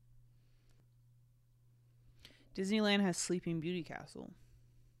 Disneyland has Sleeping Beauty Castle.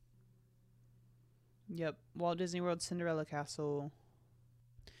 Yep. Walt Disney World Cinderella Castle.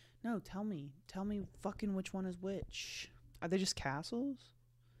 No, tell me. Tell me fucking which one is which. Are they just castles?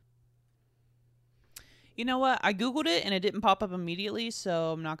 You know what? I Googled it and it didn't pop up immediately,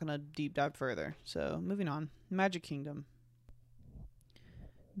 so I'm not going to deep dive further. So, moving on. Magic Kingdom.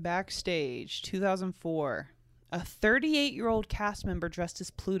 Backstage, 2004. A 38-year-old cast member dressed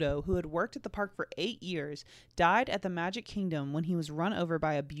as Pluto, who had worked at the park for 8 years, died at the Magic Kingdom when he was run over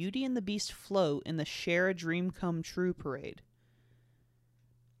by a Beauty and the Beast float in the Share a Dream Come True parade.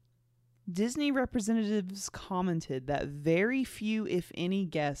 Disney representatives commented that very few, if any,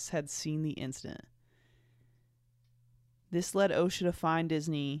 guests had seen the incident. This led OSHA to fine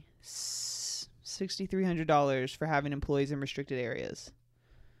Disney $6,300 for having employees in restricted areas.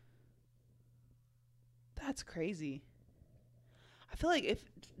 That's crazy. I feel like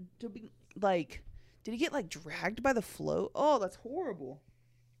did he get like dragged by the float? Oh, that's horrible.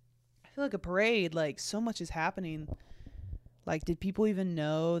 I feel like a parade, like so much is happening. Like, did people even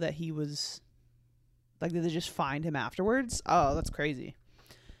know that he was, like, did they just find him afterwards? Oh, that's crazy.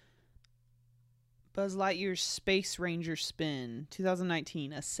 Buzz Lightyear's Space Ranger spin,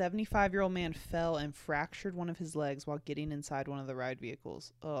 2019. A 75-year-old man fell and fractured one of his legs while getting inside one of the ride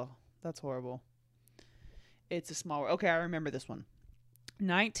vehicles. Oh, that's horrible. It's a small world. Okay, I remember this one.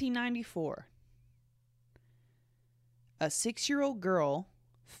 1994. A 6-year-old girl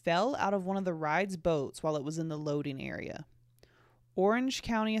fell out of one of the ride's boats while it was in the loading area. Orange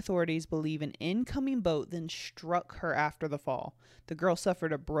County authorities believe an incoming boat then struck her after the fall. The girl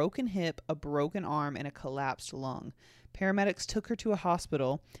suffered a broken hip, a broken arm, and a collapsed lung. Paramedics took her to a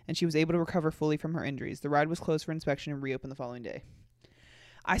hospital, and she was able to recover fully from her injuries. The ride was closed for inspection and reopened the following day.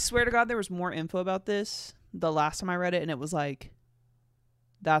 I swear to God there was more info about this the last time I read it, and it was like,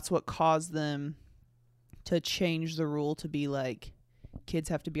 that's what caused them to change the rule to be like, kids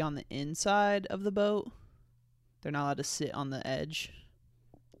have to be on the inside of the boat. They're not allowed to sit on the edge.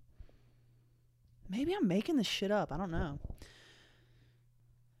 Maybe I'm making this shit up. I don't know.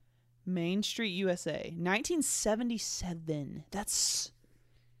 Main Street, USA. 1977. That's...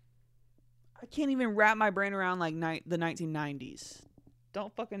 I can't even wrap my brain around like the 1990s.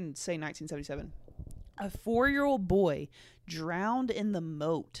 Don't fucking say 1977. A 4-year-old boy drowned in the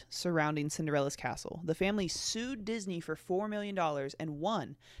moat surrounding Cinderella's castle. The family sued Disney for $4 million and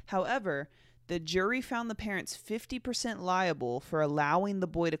won. However, the jury found the parents 50% liable for allowing the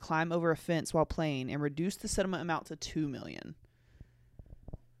boy to climb over a fence while playing and reduced the settlement amount to $2 million.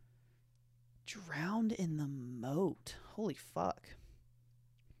 Drowned in the moat. Holy fuck.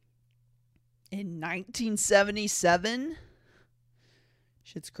 In 1977?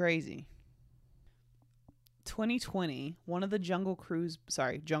 Shit's crazy. 2020, one of the Jungle Cruise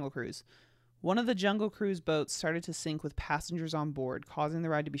boats started to sink with passengers on board, causing the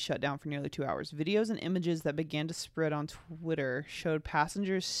ride to be shut down for nearly 2 hours. Videos and images that began to spread on Twitter showed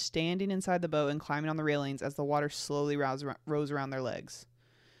passengers standing inside the boat and climbing on the railings as the water slowly rose around their legs.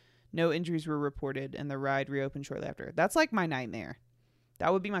 No injuries were reported, and the ride reopened shortly after. That's like my nightmare.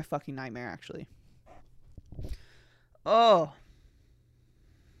 That would be my fucking nightmare, actually. Oh.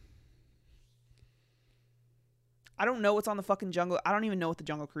 I don't know what's on the fucking Jungle. I don't even know what the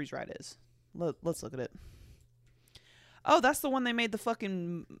Jungle Cruise ride is. Let's look at it. Oh, that's the one they made the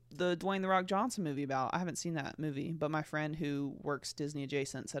Dwayne The Rock Johnson movie about. I haven't seen that movie, but my friend who works Disney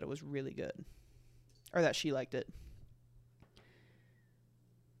adjacent said it was really good. Or that she liked it.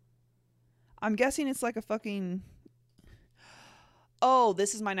 I'm guessing it's like a fucking... Oh,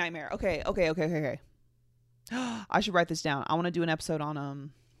 this is my nightmare. Okay. I should write this down. I want to do an episode on,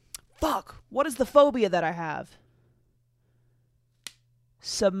 Fuck! What is the phobia that I have?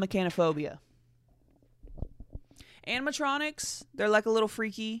 Submechanophobia. Animatronics, they're like a little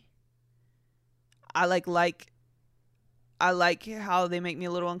freaky. I like how they make me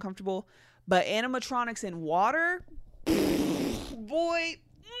a little uncomfortable. But animatronics in water, boy,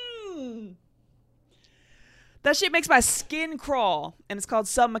 that shit makes my skin crawl. And it's called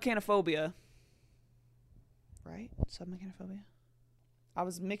submechanophobia. Right? Submechanophobia? I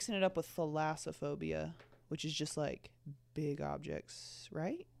was mixing it up with thalassophobia, which is just like big objects,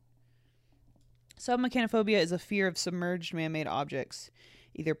 right? Submechanophobia is a fear of submerged man-made objects,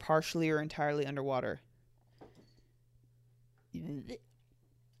 either partially or entirely underwater.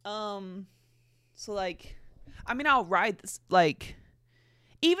 So like, I mean, I'll ride this, like,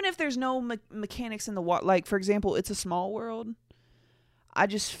 even if there's no mechanics in the water. Like, for example, It's a Small World. I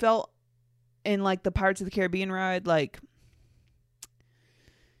just felt in like the Pirates of the Caribbean ride, like,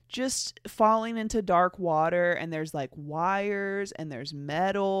 just falling into dark water, and there's like wires and there's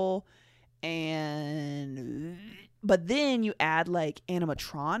metal, but then you add like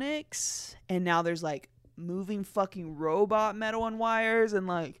animatronics, and now there's like moving fucking robot metal and wires, and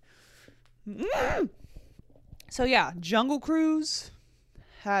like So yeah, Jungle Cruise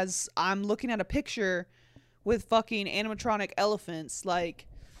has, I'm looking at a picture with fucking animatronic elephants. Like,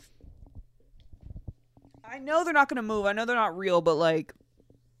 I know they're not gonna move, I know they're not real, but like,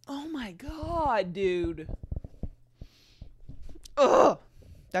 oh my god, dude. Ugh.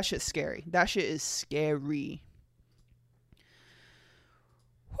 That shit's scary. That shit is scary.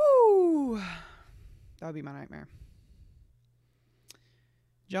 Whoo. That would be my nightmare.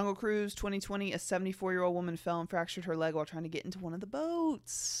 Jungle Cruise 2020. A 74-year-old woman fell and fractured her leg while trying to get into one of the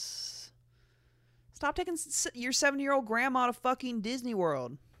boats. Stop taking your 70-year-old grandma to fucking Disney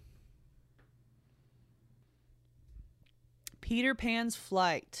World. Peter Pan's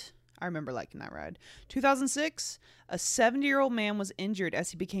Flight. I remember liking that ride. 2006, a 70-year-old man was injured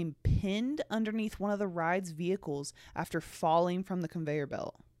as he became pinned underneath one of the ride's vehicles after falling from the conveyor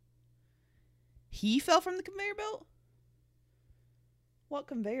belt. He fell from the conveyor belt? What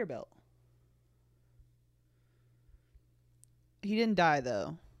conveyor belt? He didn't die,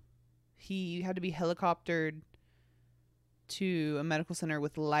 though. He had to be helicoptered to a medical center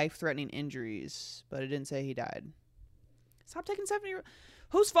with life-threatening injuries, but it didn't say he died. Stop taking 70-year-old...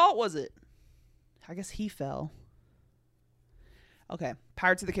 Whose fault was it? I guess he fell. Okay.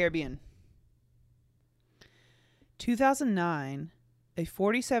 Pirates of the Caribbean. 2009, a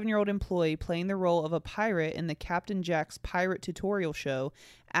 47-year-old employee playing the role of a pirate in the Captain Jack's pirate tutorial show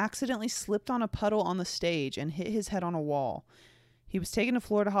accidentally slipped on a puddle on the stage and hit his head on a wall. He was taken to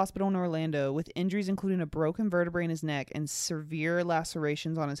Florida Hospital in Orlando with injuries including a broken vertebrae in his neck and severe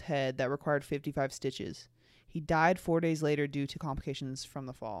lacerations on his head that required 55 stitches. He died 4 days later due to complications from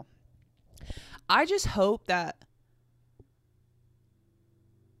the fall. I just hope that,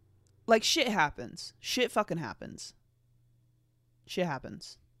 like, shit happens. Shit fucking happens. Shit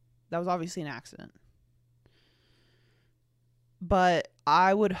happens. That was obviously an accident. But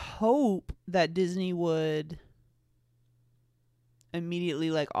I would hope that Disney would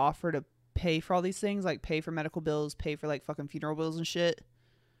immediately, like, offer to pay for all these things. Like, pay for medical bills, pay for, like, fucking funeral bills and shit.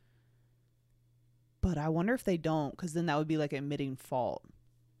 But I wonder if they don't, because then that would be like admitting fault.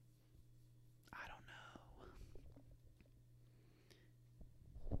 I don't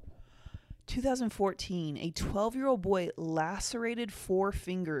know. 2014, a 12-year-old boy lacerated 4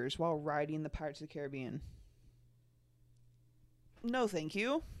 fingers while riding the Pirates of the Caribbean. No, thank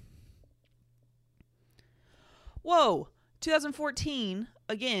you. Whoa. 2014,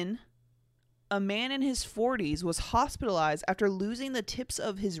 again, a man in his 40s was hospitalized after losing the tips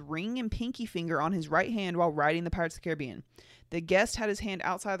of his ring and pinky finger on his right hand while riding the Pirates of the Caribbean. The guest had his hand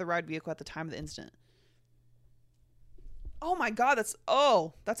outside the ride vehicle at the time of the incident. Oh my god,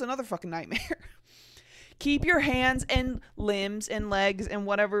 that's another fucking nightmare. Keep your hands and limbs and legs and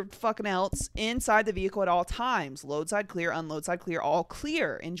whatever fucking else inside the vehicle at all times. Load side clear, unload side clear, all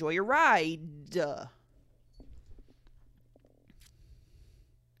clear. Enjoy your ride.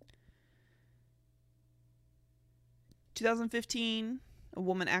 2015, a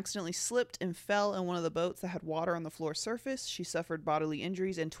woman accidentally slipped and fell in one of the boats that had water on the floor surface. She suffered bodily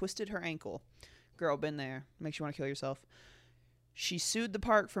injuries and twisted her ankle. Girl, been there. Makes you want to kill yourself. She sued the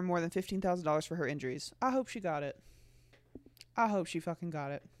park for more than $15,000 for her injuries. I hope she got it. I hope she fucking got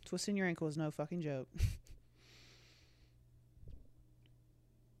it. Twisting your ankle is no fucking joke.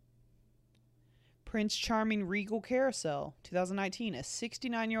 Prince Charming Regal Carousel, 2019. A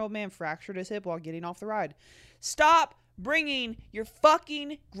 69-year-old man fractured his hip while getting off the ride. Stop bringing your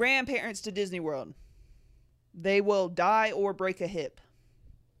fucking grandparents to Disney World. They will die or break a hip.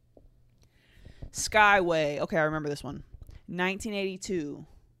 Skyway. Okay, I remember this one. 1982.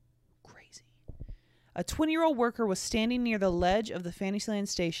 Crazy. A 20-year-old worker was standing near the ledge of the Fantasyland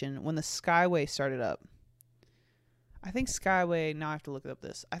station when the Skyway started up. I think Skyway, now I have to look up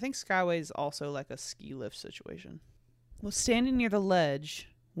this. I think Skyway is also like a ski lift situation. Was standing near the ledge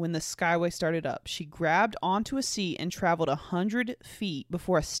when the Skyway started up. She grabbed onto a seat and traveled 100 feet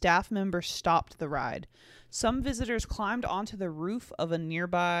before a staff member stopped the ride. Some visitors climbed onto the roof of a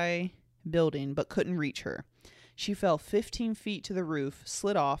nearby building but couldn't reach her. She fell 15 feet to the roof,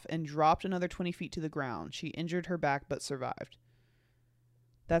 slid off, and dropped another 20 feet to the ground. She injured her back but survived.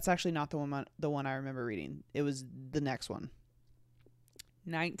 That's actually not the one I remember reading. It was the next one.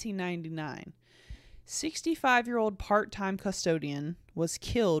 1999. 65-year-old part-time custodian was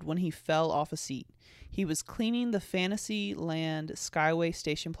killed when he fell off a seat. He was cleaning the Fantasyland Skyway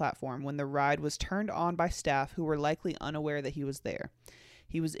station platform when the ride was turned on by staff who were likely unaware that he was there.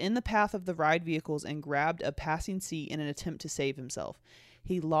 He was in the path of the ride vehicles and grabbed a passing seat in an attempt to save himself.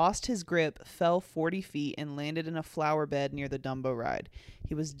 He lost his grip, fell 40 feet, and landed in a flower bed near the Dumbo ride.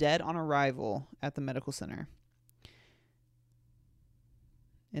 He was dead on arrival at the medical center.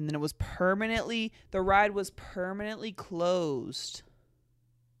 And then the ride was permanently closed.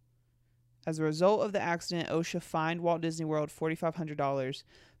 As a result of the accident, OSHA fined Walt Disney World $4,500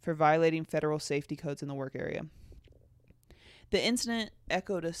 for violating federal safety codes in the work area. The incident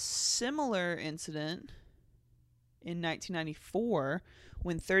echoed a similar incident in 1994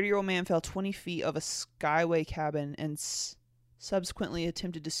 when 30-year-old man fell 20 feet of a Skyway cabin and subsequently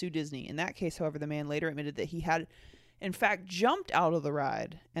attempted to sue Disney. In that case, however, the man later admitted that he had, in fact, jumped out of the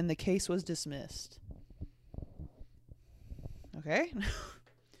ride, and the case was dismissed. Okay.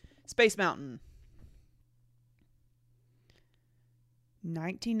 Space Mountain.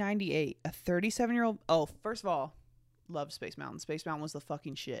 1998. A 37-year-old... Oh, first of all, loved Space Mountain. Space Mountain was the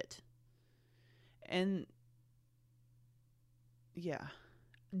fucking shit. And... yeah.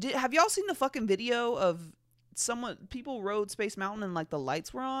 Have y'all seen the fucking video of people rode Space Mountain and, like, the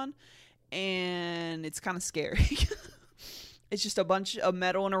lights were on? And it's kind of scary. It's just a bunch of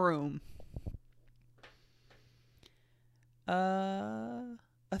metal in a room. A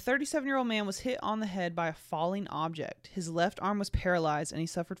 37-year-old man was hit on the head by a falling object. His left arm was paralyzed and he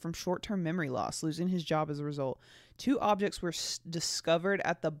suffered from short-term memory loss, losing his job as a result. 2 objects were discovered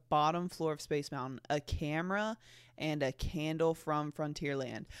at the bottom floor of Space Mountain: a camera and a candle from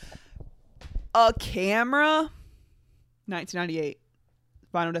Frontierland. A camera? 1998.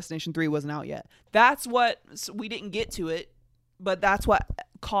 Final Destination 3 wasn't out yet. That's what... so we didn't get to it, but that's what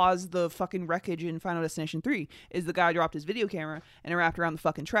caused the fucking wreckage in Final Destination 3, is the guy dropped his video camera and it wrapped around the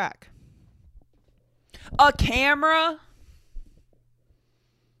fucking track. A camera?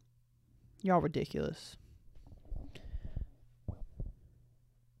 Y'all ridiculous.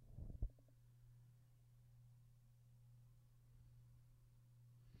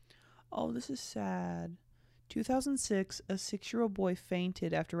 Oh, this is sad. 2006, a 6-year-old boy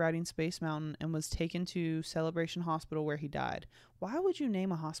fainted after riding Space Mountain and was taken to Celebration Hospital where he died. Why would you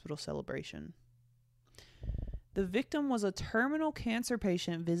name a hospital Celebration? The victim was a terminal cancer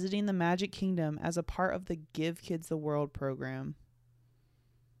patient visiting the Magic Kingdom as a part of the Give Kids the World program.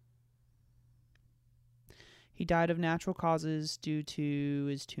 He died of natural causes due to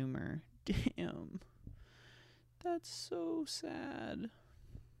his tumor. Damn. That's so sad.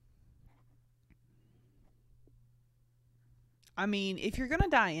 I mean, if you're going to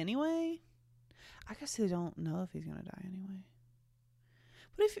die anyway, I guess they don't know if he's going to die anyway.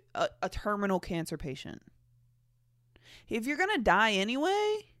 But if a terminal cancer patient, if you're going to die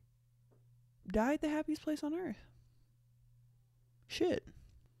anyway, die at the happiest place on earth. Shit.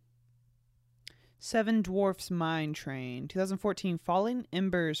 Seven Dwarfs Mine Train. 2014, falling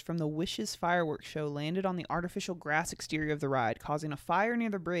embers from the Wishes fireworks show landed on the artificial grass exterior of the ride, causing a fire near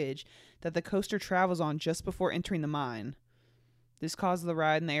the bridge that the coaster travels on just before entering the mine. This caused the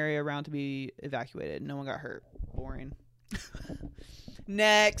ride and the area around to be evacuated. No one got hurt. Boring.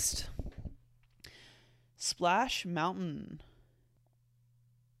 Next. Splash Mountain.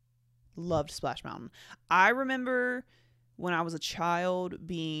 Loved Splash Mountain. I remember when I was a child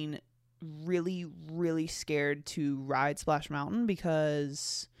being really, really scared to ride Splash Mountain,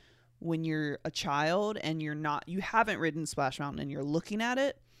 because when you're a child and you haven't ridden Splash Mountain and you're looking at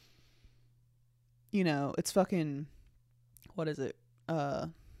it, you know, it's fucking... what is it?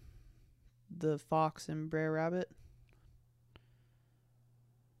 The Fox and Brer Rabbit.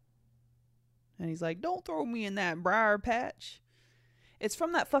 And he's like, don't throw me in that briar patch. It's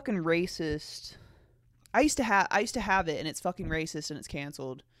from that fucking racist. I used to have it, and it's fucking racist and it's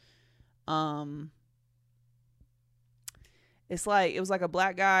canceled. It's like, it was like a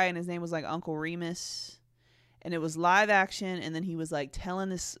black guy and his name was like Uncle Remus, and it was live action, and then he was like telling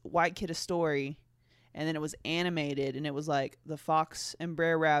this white kid a story. And then it was animated, and it was like the Fox and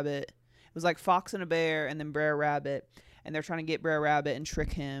Brer Rabbit. It was like Fox and a bear, and then Brer Rabbit. And they're trying to get Brer Rabbit and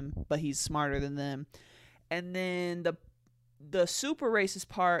trick him, but he's smarter than them. And then the super racist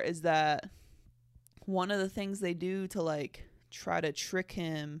part is that one of the things they do to like try to trick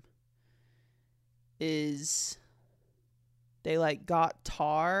him is they like got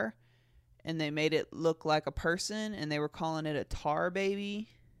tar and they made it look like a person, and they were calling it a tar baby.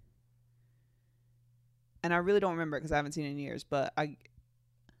 And I really don't remember it because I haven't seen it in years, but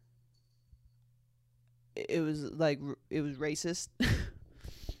it was racist.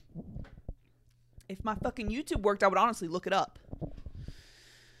 If my fucking YouTube worked, I would honestly look it up.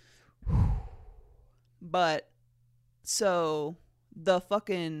 But so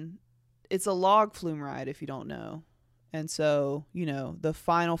it's a log flume ride, if you don't know. And so, you know, the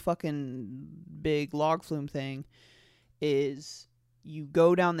final fucking big log flume thing is you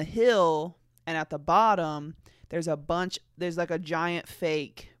go down the hill, and at the bottom there's like a giant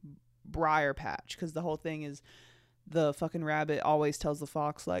fake briar patch, because the whole thing is the fucking rabbit always tells the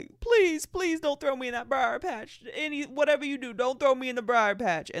fox, like, please don't throw me in that briar patch. Whatever you do, don't throw me in the briar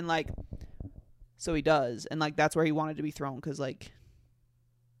patch. And like, so he does, and like that's where he wanted to be thrown, because like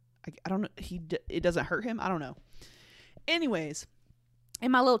I don't know, it doesn't hurt him. I don't know. Anyways,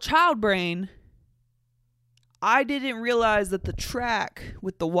 in my little child brain, I didn't realize that the track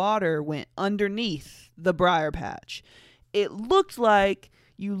with the water went underneath the briar patch. It looked like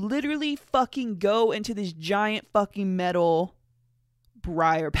you literally fucking go into this giant fucking metal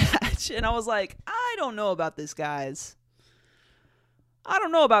briar patch. And I was like, I don't know about this, guys. I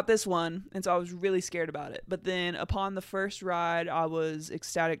don't know about this one. And so I was really scared about it. But then upon the first ride, I was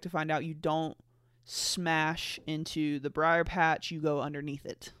ecstatic to find out you don't smash into the briar patch. You go underneath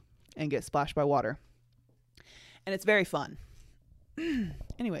it and get splashed by water. And it's very fun.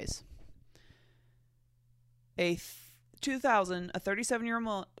 Anyways, a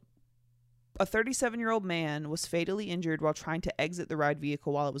 37-year-old man was fatally injured while trying to exit the ride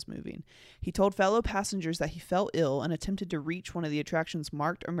vehicle while it was moving. He told fellow passengers that he felt ill and attempted to reach one of the attraction's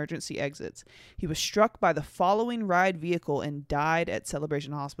marked emergency exits. He was struck by the following ride vehicle and died at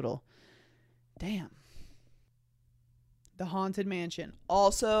Celebration Hospital. Damn. The Haunted Mansion.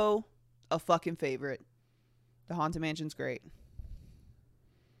 Also a fucking favorite. The Haunted Mansion's great.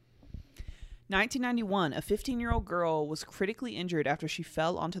 1991, a 15-year-old girl was critically injured after she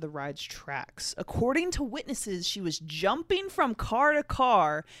fell onto the ride's tracks. According to witnesses, she was jumping from car to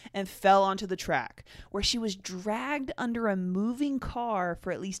car and fell onto the track, where she was dragged under a moving car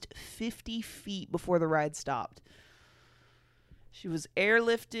for at least 50 feet before the ride stopped. She was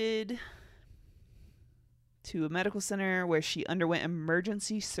airlifted to a medical center where she underwent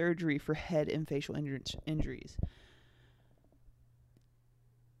emergency surgery for head and facial injuries.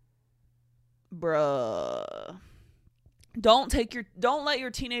 Bruh. Don't let your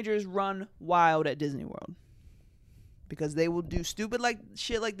teenagers run wild at Disney World, because they will do stupid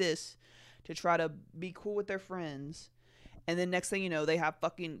shit like this to try to be cool with their friends, and then next thing you know, they have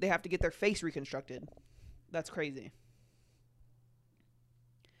to get their face reconstructed. That's crazy.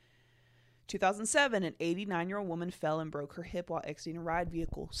 2007, an 89-year-old woman fell and broke her hip while exiting a ride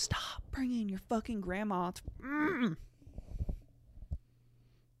vehicle. Stop bringing your fucking grandma to...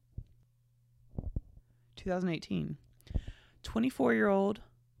 2018. 24-year-old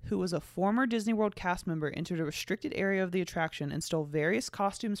who was a former Disney World cast member entered a restricted area of the attraction and stole various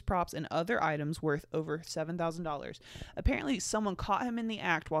costumes, props, and other items worth over $7,000. Apparently, someone caught him in the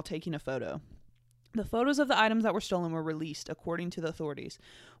act while taking a photo. The photos of the items that were stolen were released, according to the authorities.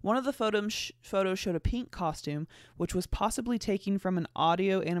 One of the photos showed a pink costume, which was possibly taken from an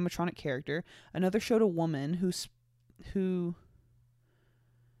audio animatronic character. Another showed a woman who's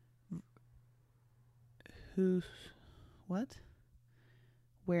what?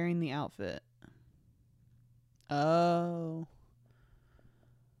 Wearing the outfit. Oh.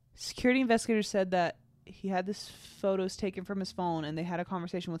 Security investigators said that he had this photos taken from his phone, and they had a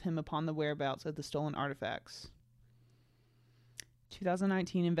conversation with him upon the whereabouts of the stolen artifacts.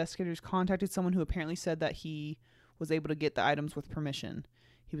 2019, investigators contacted someone who apparently said that he was able to get the items with permission.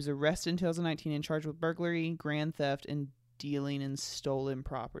 He was arrested in 2019 and charged with burglary, grand theft, and dealing in stolen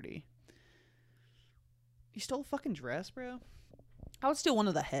property. You stole a fucking dress, bro? I would steal one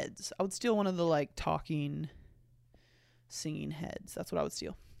of the heads. I would steal one of the, talking, singing heads. That's what I would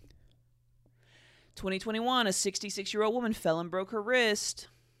steal. 2021, a 66-year-old woman fell and broke her wrist.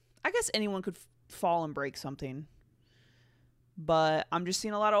 I guess anyone could fall and break something. But I'm just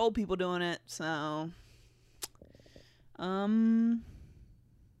seeing a lot of old people doing it, so...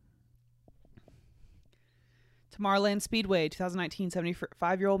 Tomorrowland Speedway, 2019,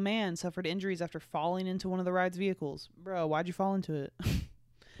 75-year-old man suffered injuries after falling into one of the ride's vehicles. Bro, why'd you fall into it?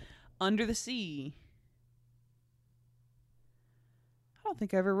 Under the Sea. I don't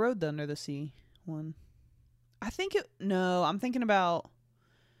think I ever rode the Under the Sea one. I'm thinking about...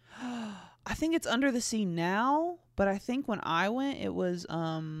 I think it's Under the Sea now, but I think when I went, it was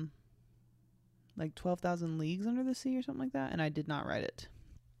 12,000 Leagues Under the Sea or something like that, and I did not ride it.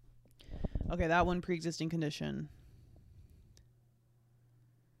 Okay, that one, pre-existing condition.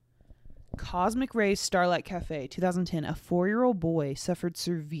 Cosmic Rays Starlight Cafe, 2010. A 4-year-old boy suffered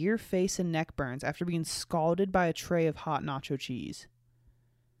severe face and neck burns after being scalded by a tray of hot nacho cheese.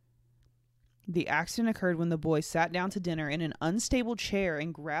 The accident occurred when the boy sat down to dinner in an unstable chair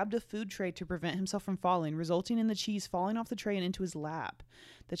and grabbed a food tray to prevent himself from falling, resulting in the cheese falling off the tray and into his lap.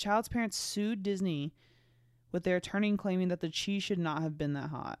 The child's parents sued Disney, with their attorney claiming that the cheese should not have been that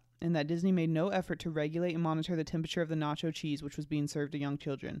hot, and that Disney made no effort to regulate and monitor the temperature of the nacho cheese, which was being served to young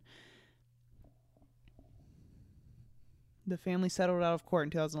children. The family settled out of court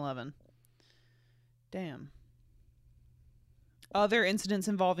in 2011. Damn. Other incidents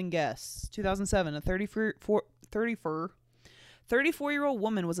involving guests. 2007, a 34-year-old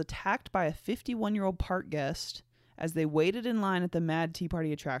woman was attacked by a 51-year-old park guest as they waited in line at the Mad Tea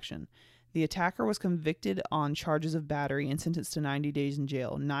Party attraction. The attacker was convicted on charges of battery and sentenced to 90 days in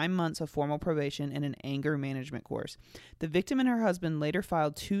jail, 9 months of formal probation, and an anger management course. The victim and her husband later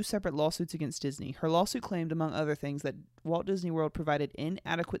filed 2 separate lawsuits against Disney. Her lawsuit claimed, among other things, that Walt Disney World provided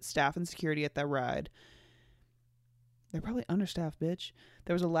inadequate staff and security at the ride. They're probably understaffed, bitch.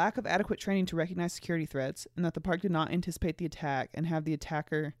 There was a lack of adequate training to recognize security threats, and that the park did not anticipate the attack and have the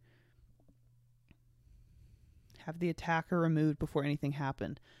attacker removed before anything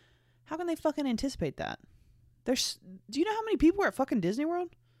happened. How can they fucking anticipate that? Do you know how many people were at fucking Disney World?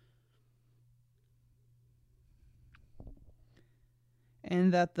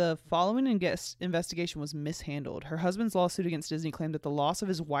 And that the following investigation was mishandled. Her husband's lawsuit against Disney claimed the loss of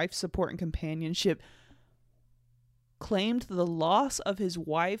his wife's support and companionship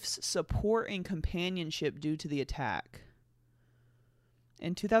due to the attack.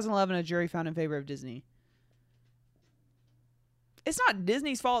 In 2011, a jury found in favor of Disney. It's not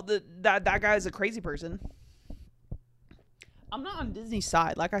Disney's fault that guy is a crazy person. I'm not on Disney's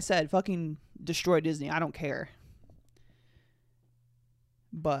side. Like I said, fucking destroy Disney. I don't care.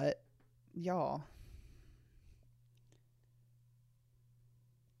 But, y'all.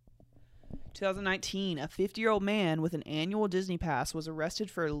 2019, a 50-year-old man with an annual Disney pass was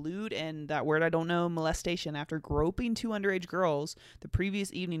arrested for lewd and, that word I don't know, molestation after groping 2 underage girls the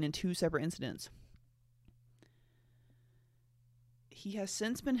previous evening in 2 separate incidents. He has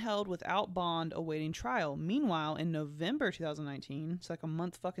since been held without bond awaiting trial. Meanwhile, in November 2019, it's like a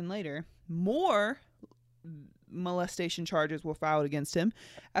month fucking later, more molestation charges were filed against him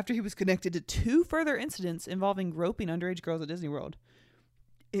after he was connected to 2 further incidents involving groping underage girls at Disney World.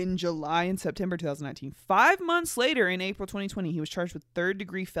 In July and September 2019. 5 months later, in April 2020, he was charged with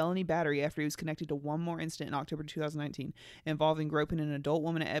 3rd-degree felony battery after he was connected to 1 more incident in October 2019 involving groping an adult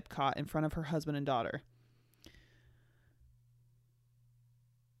woman at Epcot in front of her husband and daughter.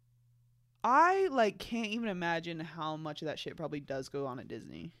 I can't even imagine how much of that shit probably does go on at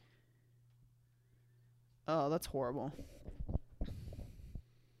Disney. Oh, that's horrible.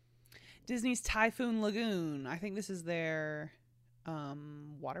 Disney's Typhoon Lagoon. I think this is their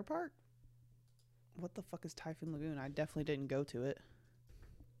water park. What the fuck is Typhoon Lagoon? I definitely didn't go to it.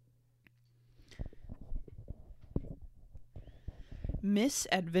 Miss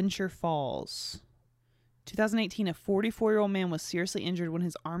Adventure Falls. 2018, a 44-year-old man was seriously injured when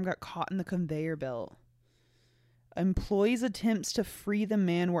his arm got caught in the conveyor belt. Employees' attempts to free the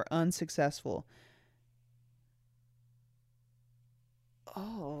man were unsuccessful.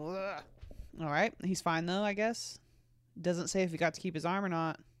 Oh, ugh. All right. He's fine, though, I guess. Doesn't say if he got to keep his arm or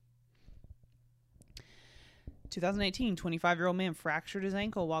not. 2018, 25-year-old man fractured his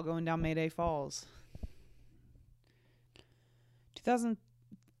ankle while going down Mayday Falls. 2000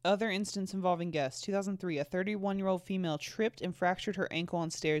 other instance involving guests. 2003, a 31-year-old female tripped and fractured her ankle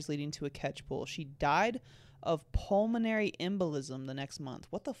on stairs leading to a catch pool. She died of pulmonary embolism the next month.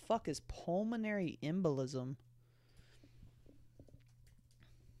 What the fuck is pulmonary embolism?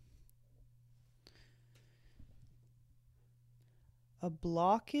 A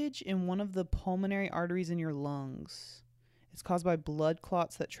blockage in one of the pulmonary arteries in your lungs. It's caused by blood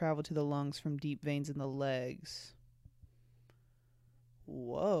clots that travel to the lungs from deep veins in the legs.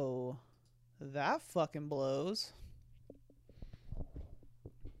 Whoa. That fucking blows.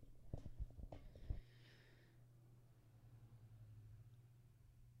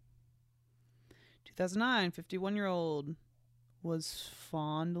 In 2009, 51-year-old was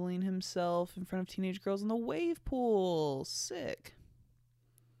fondling himself in front of teenage girls in the wave pool. Sick.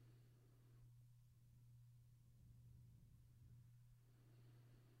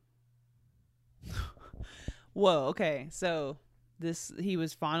 Whoa, okay. So He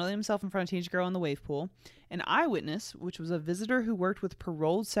was fondling himself in front of a teenage girl in the wave pool. An eyewitness, which was a visitor who worked with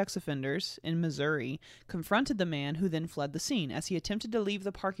paroled sex offenders in Missouri, confronted the man, who then fled the scene. As he attempted to leave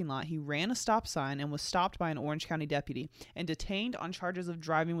the parking lot, he ran a stop sign and was stopped by an Orange County deputy and detained on charges of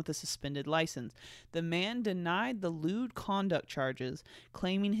driving with a suspended license. The man denied the lewd conduct charges,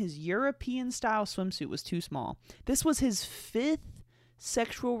 claiming his European-style swimsuit was too small. This was his 5th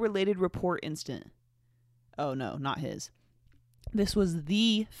sexual-related report incident. Oh, no, not his. This was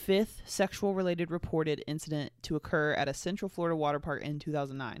the 5th sexual-related reported incident to occur at a Central Florida water park in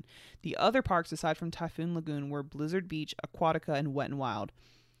 2009. The other parks, aside from Typhoon Lagoon, were Blizzard Beach, Aquatica, and Wet n Wild.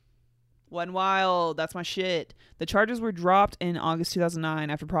 Wet n Wild, that's my shit. The charges were dropped in August 2009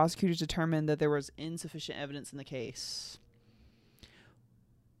 after prosecutors determined that there was insufficient evidence in the case.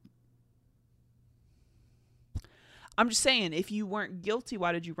 I'm just saying, if you weren't guilty,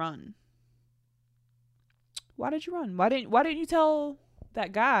 why did you run? Why did you run? Why didn't you tell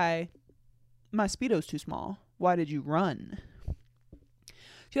that guy my Speedo's too small? Why did you run?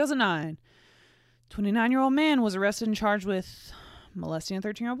 2009. 29-year-old man was arrested and charged with molesting a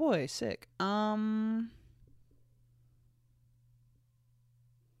 13-year-old boy. Sick. God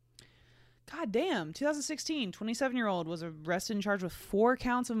damn. 2016. 27-year-old was arrested and charged with 4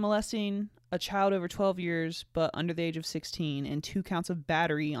 counts of molesting a child over 12 years but under the age of 16 and 2 counts of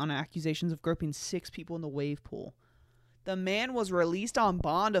battery on accusations of groping 6 people in the wave pool. The man was released on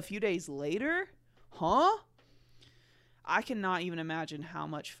bond a few days later? Huh? I cannot even imagine how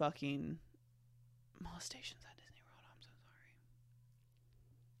much fucking molestations at Disney World. I'm so sorry.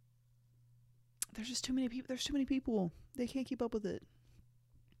 There's just too many people. There's too many people. They can't keep up with it.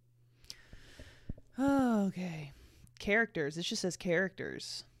 Okay. Characters. It just says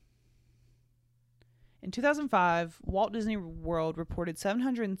characters. In 2005, Walt Disney World reported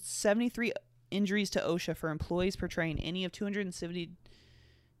 773 injuries to OSHA for employees portraying any of 270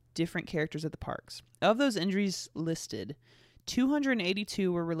 different characters at the parks. Of those injuries listed,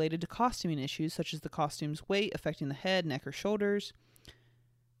 282 were related to costuming issues, such as the costume's weight affecting the head, neck, or shoulders.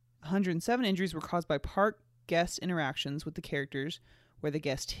 107 injuries were caused by park guest interactions with the characters, where the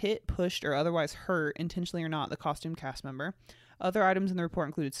guest hit, pushed, or otherwise hurt, intentionally or not, the costume cast member. Other items in the report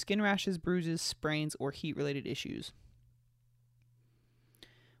included skin rashes, bruises, sprains, or heat-related issues.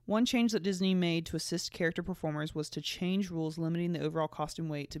 One change that Disney made to assist character performers was to change rules limiting the overall costume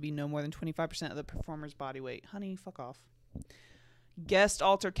weight to be no more than 25% of the performer's body weight. Honey, fuck off. Guest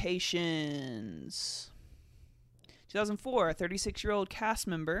altercations. 2004, a 36-year-old cast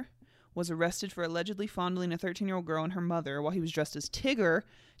member was arrested for allegedly fondling a 13-year-old girl and her mother while he was dressed as Tigger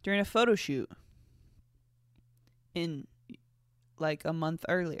during a photo shoot in like a month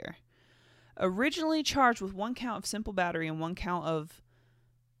earlier. Originally charged with 1 count of simple battery and 1 count of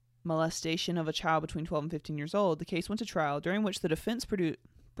molestation of a child between 12 and 15 years old, the case went to trial, during which the defense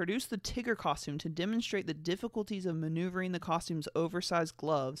produced the Tigger costume to demonstrate the difficulties of maneuvering the costume's oversized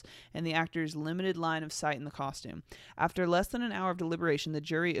gloves and the actor's limited line of sight in the costume. After less than an hour of deliberation, the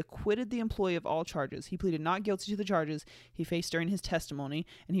jury acquitted the employee of all charges. He pleaded not guilty to the charges he faced during his testimony,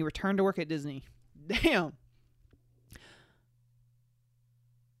 and he returned to work at Disney. Damn.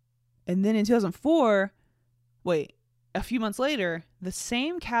 And then in 2004, a few months later, the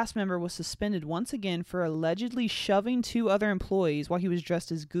same cast member was suspended once again for allegedly shoving 2 other employees while he was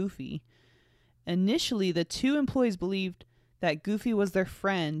dressed as Goofy. Initially, the 2 employees believed that Goofy was their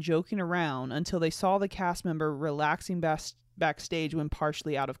friend joking around until they saw the cast member relaxing backstage when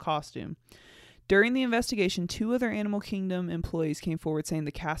partially out of costume. During the investigation, 2 other Animal Kingdom employees came forward saying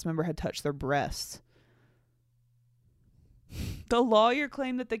the cast member had touched their breasts. The lawyer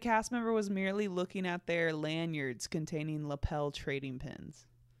claimed that the cast member was merely looking at their lanyards containing lapel trading pins.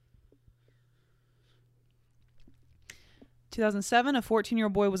 2007, a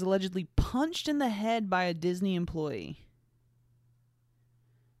 14-year-old boy was allegedly punched in the head by a Disney employee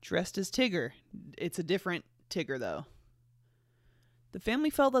dressed as Tigger. It's a different Tigger, though. The family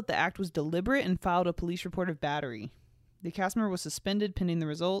felt that the act was deliberate and filed a police report of battery. The cast member was suspended pending the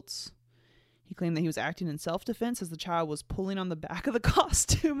results. He claimed that he was acting in self-defense as the child was pulling on the back of the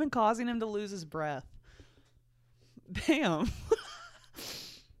costume and causing him to lose his breath. Damn.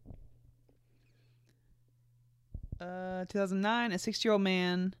 2009, a 60-year-old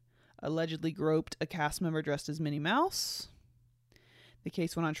man allegedly groped a cast member dressed as Minnie Mouse. The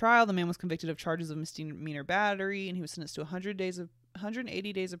case went on trial. The man was convicted of charges of misdemeanor battery, and he was sentenced to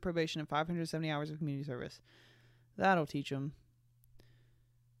 180 days of probation and 570 hours of community service. That'll teach him.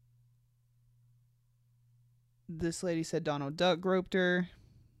 This lady said Donald Duck groped her.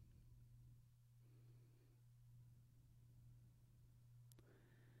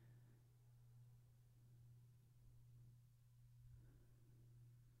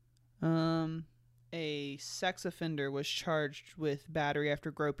 A sex offender was charged with battery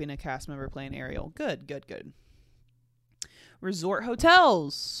after groping a cast member playing Ariel. Good. Resort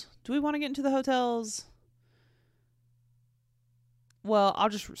hotels. Do we want to get into the hotels? Well, I'll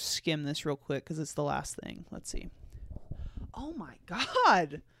just skim this real quick because it's the last thing. Let's see. Oh my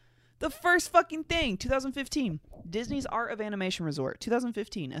God. The first fucking thing. 2015. Disney's Art of Animation Resort.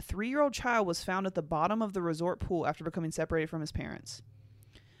 2015. A 3-year-old child was found at the bottom of the resort pool after becoming separated from his parents.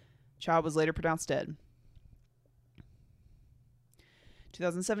 Child was later pronounced dead.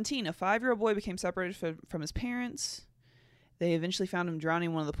 2017. A 5-year-old boy became separated from his parents. They eventually found him drowning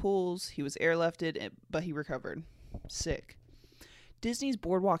in one of the pools. He was airlifted, but he recovered. Sick. Disney's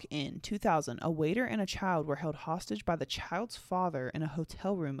Boardwalk Inn, 2000. A waiter and a child were held hostage by the child's father in a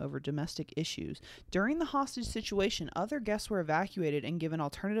hotel room over domestic issues. During the hostage situation, other guests were evacuated and given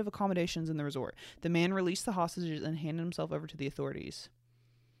alternative accommodations in the resort. The man released the hostages and handed himself over to the authorities.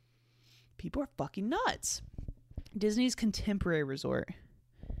 People are fucking nuts. Disney's Contemporary Resort.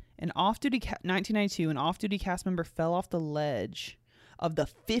 1992, an off-duty cast member fell off the ledge of the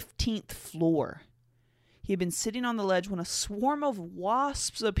 15th floor. He had been sitting on the ledge when a swarm of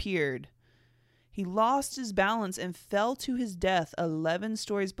wasps appeared. He lost his balance and fell to his death 11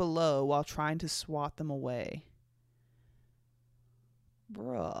 stories below while trying to swat them away.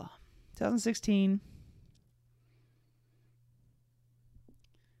 Bruh. 2016.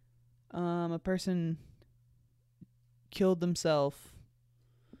 A person killed themselves.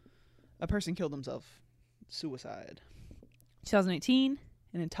 Suicide. 2018.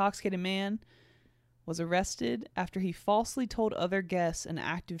 An intoxicated man was arrested after he falsely told other guests an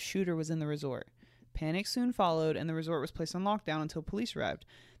active shooter was in the resort. Panic soon followed, and the resort was placed on lockdown until police arrived.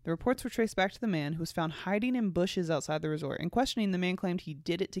 The reports were traced back to the man, who was found hiding in bushes outside the resort. In questioning, the man claimed he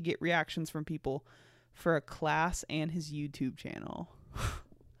did it to get reactions from people for a class and his YouTube channel.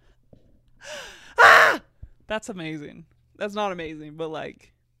 Ah! That's amazing. That's not amazing, but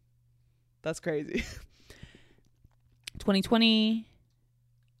like, that's crazy. 2020.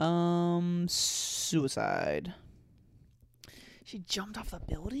 Suicide. She jumped off the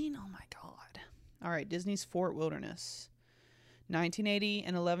building? Oh my God. All right, Disney's Fort Wilderness. 1980,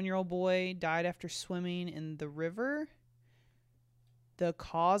 an 11-year-old boy died after swimming in the river. The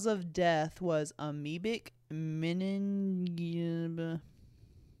cause of death was amoebic meningitis.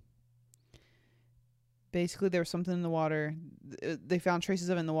 Basically, there was something in the water. They found traces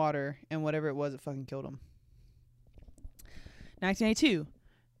of it in the water, and whatever it was, it fucking killed him. 1982.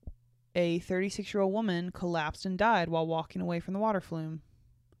 A 36-year-old woman collapsed and died while walking away from the water flume.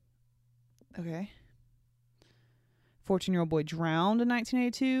 Okay. 14-year-old boy drowned in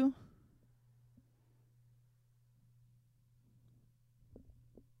 1982.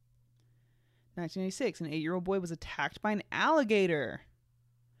 In 1986, an 8-year-old boy was attacked by an alligator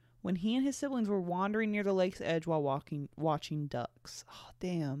when he and his siblings were wandering near the lake's edge while watching ducks. Oh,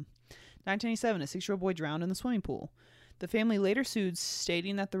 damn. 1987, a 6-year-old boy drowned in the swimming pool. The family later sued,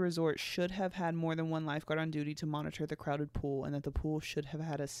 stating that the resort should have had more than one lifeguard on duty to monitor the crowded pool and that the pool should have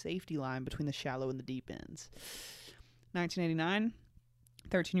had a safety line between the shallow and the deep ends. 1989,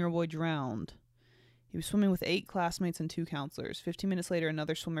 13-year-old boy drowned. He was swimming with 8 classmates and 2 counselors. 15 minutes later,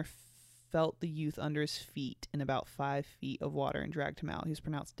 another swimmer felt the youth under his feet in about 5 feet of water and dragged him out. He was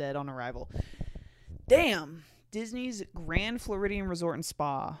pronounced dead on arrival. Damn! Disney's Grand Floridian Resort and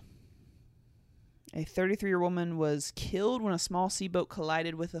Spa. A 33-year-old woman was killed when a small seaboat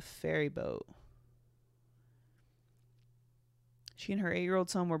collided with a ferry boat. She and her 8-year-old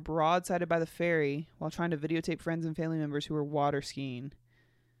son were broadsided by the ferry while trying to videotape friends and family members who were water skiing.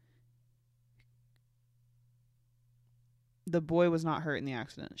 The boy was not hurt in the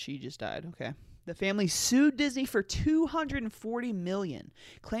accident. She just died. Okay. The family sued Disney for $240 million,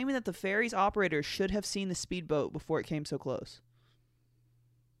 claiming that the ferry's operators should have seen the speedboat before it came so close.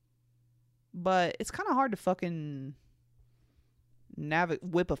 But it's kind of hard to fucking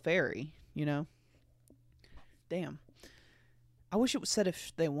whip a ferry, you know? Damn. I wish it said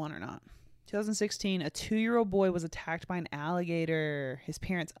if they won or not. 2016, a 2-year-old boy was attacked by an alligator. His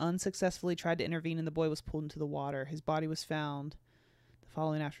parents unsuccessfully tried to intervene and the boy was pulled into the water. His body was found the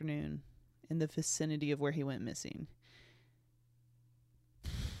following afternoon in the vicinity of where he went missing.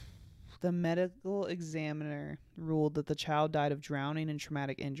 The medical examiner ruled that the child died of drowning and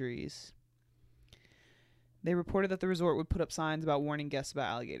traumatic injuries. They reported that the resort would put up signs about warning guests about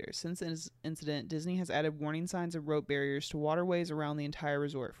alligators. Since this incident, Disney has added warning signs and rope barriers to waterways around the entire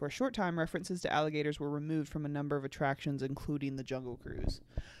resort. For a short time, references to alligators were removed from a number of attractions, including the Jungle Cruise.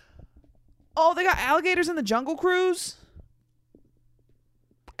 Oh, they got alligators in the Jungle Cruise?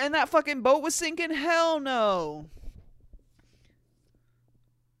 And that fucking boat was sinking? Hell no.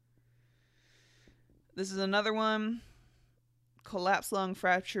 This is another one. Collapsed lung,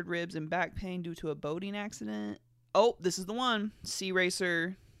 fractured ribs, and back pain due to a boating accident. Oh, this is the one. Sea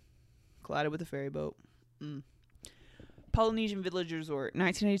racer collided with a ferry boat. Polynesian Village Resort.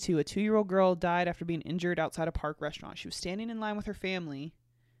 1982, a 2-year-old girl died after being injured outside a park restaurant. She was standing in line with her family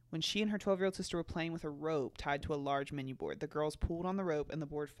when she and her 12-year-old sister were playing with a rope tied to a large menu board. The girls pulled on the rope, and the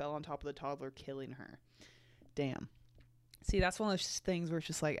board fell on top of the toddler, killing her. Damn. See, that's one of those things where it's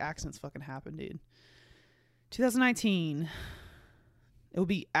just like accidents fucking happen, dude. 2019. It would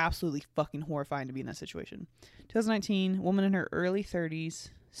be absolutely fucking horrifying to be in that situation. 2019, woman in her early 30s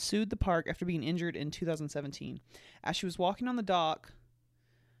sued the park after being injured in 2017. As she was walking on the dock,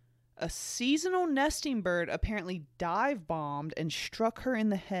 a seasonal nesting bird apparently dive-bombed and struck her in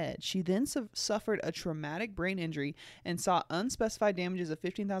the head. She then suffered a traumatic brain injury and saw unspecified damages of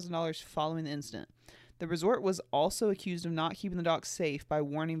 $15,000 following the incident. The resort was also accused of not keeping the dock safe by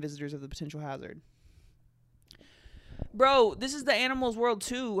warning visitors of the potential hazard. Bro, this is the animals world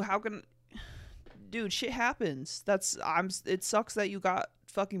too. How can... Dude, shit happens. It sucks that you got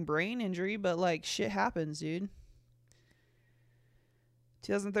fucking brain injury, but like shit happens, dude.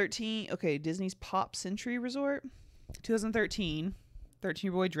 2013, okay, Disney's Pop Century Resort. 2013,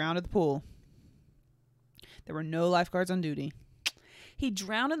 13-year-old boy drowned at the pool. There were no lifeguards on duty. He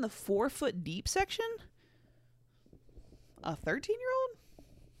drowned in the 4-foot deep section? A 13-year-old?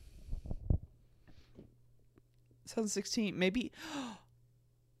 2016, maybe.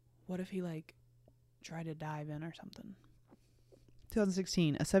 What if he like tried to dive in or something?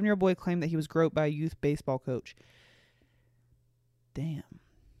 2016, a 7-year-old boy claimed that he was groped by a youth baseball coach. Damn.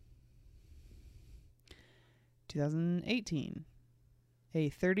 2018, a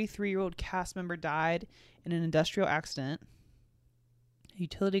 33-year-old cast member died in an industrial accident. A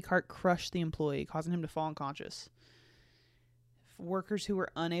utility cart crushed the employee, causing him to fall unconscious. Workers who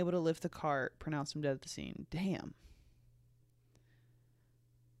were unable to lift the cart pronounced him dead at the scene. Damn.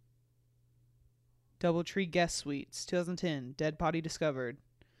 Doubletree Guest Suites, 2010, dead body discovered.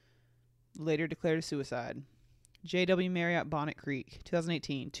 Later declared a suicide. JW Marriott Bonnet Creek,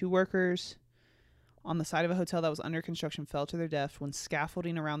 2018, 2 workers on the side of a hotel that was under construction fell to their death when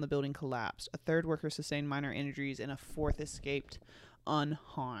scaffolding around the building collapsed. A 3rd worker sustained minor injuries and a 4th escaped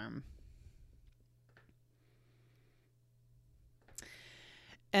unharmed.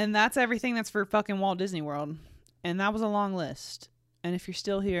 And that's everything that's for fucking Walt Disney World. And that was a long list. And if you're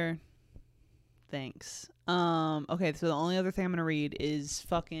still here, thanks. Okay, so the only other thing I'm going to read is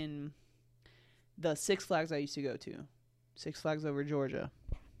fucking the Six Flags I used to go to. Six Flags Over Georgia.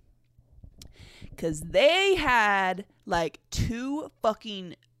 Because they had like 2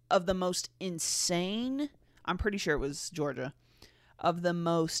 fucking of the most insane, I'm pretty sure it was Georgia, of the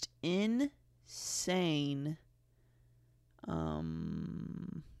most insane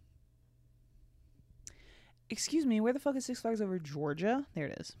excuse me, where the fuck is Six Flags Over Georgia? There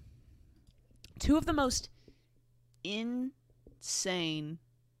it is. 2 of the most insane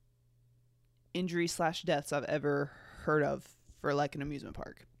injuries/deaths I've ever heard of for like an amusement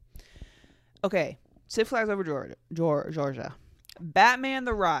park. Okay, Six Flags Over Georgia. Batman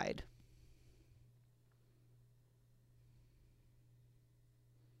the Ride.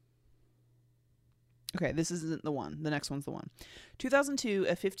 Okay, this isn't the one. The next one's the one. 2002,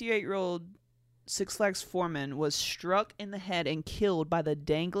 a 58-year-old Six Flags foreman was struck in the head and killed by the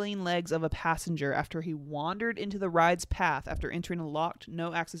dangling legs of a passenger after he wandered into the ride's path after entering a locked,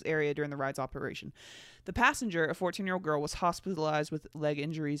 no-access area during the ride's operation. The passenger, a 14-year-old girl, was hospitalized with leg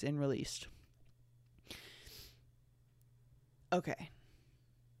injuries and released. Okay.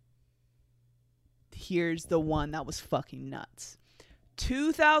 Here's the one that was fucking nuts.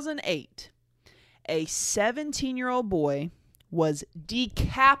 2008, a 17-year-old boy was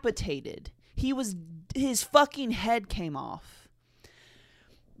decapitated. His fucking head came off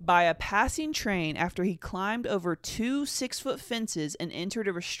by a passing train after he climbed over 2 6-foot fences and entered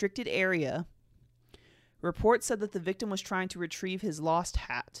a restricted area. Reports said that the victim was trying to retrieve his lost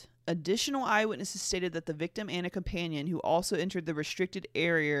hat. Additional eyewitnesses stated that the victim and a companion, who also entered the restricted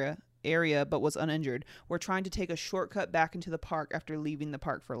area but was uninjured, were trying to take a shortcut back into the park after leaving the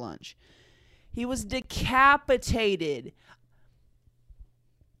park for lunch. He was decapitated.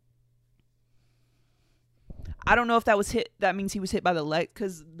 I don't know if that was hit. That means he was hit by the leg,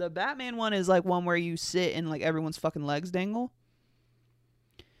 because the Batman one is like one where you sit and like everyone's fucking legs dangle.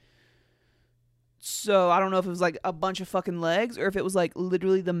 So I don't know if it was like a bunch of fucking legs or if it was like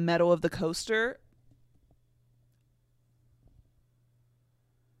literally the metal of the coaster.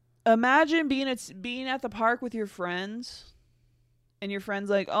 Imagine being at the park with your friends and your friend's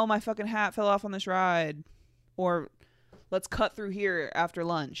like, oh, my fucking hat fell off on this ride, or let's cut through here after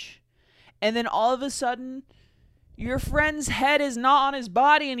lunch. And then all of a sudden, your friend's head is not on his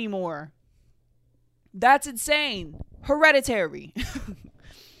body anymore. That's insane. Hereditary.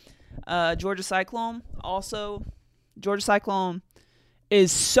 Georgia Cyclone. Also, Georgia Cyclone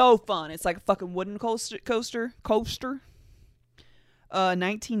is so fun. It's like a fucking wooden coaster.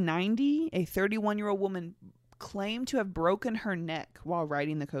 1990, a 31-year-old woman claimed to have broken her neck while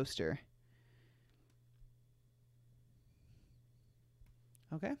riding the coaster.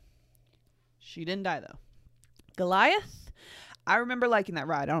 Okay. She didn't die, though. Goliath, I remember liking that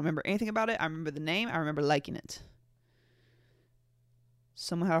ride. I don't remember anything about it. I remember the name. I remember liking it.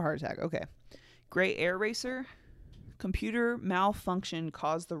 Someone had a heart attack. Okay. Great Air Racer. Computer malfunction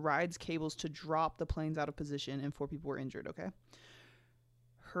caused the ride's cables to drop the planes out of position and 4 people were injured. Okay.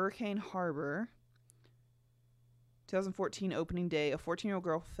 Hurricane Harbor. 2014 opening day. A 14-year-old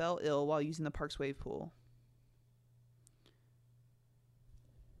girl fell ill while using the park's wave pool.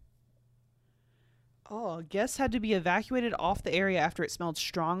 Oh, guests had to be evacuated off the area after it smelled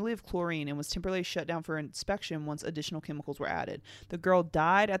strongly of chlorine and was temporarily shut down for inspection once additional chemicals were added. The girl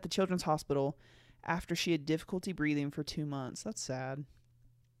died at the Children's Hospital after she had difficulty breathing for 2 months. That's sad.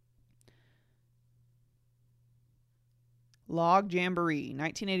 Log Jamboree,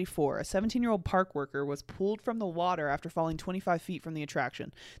 1984. A 17-year-old park worker was pulled from the water after falling 25 feet from the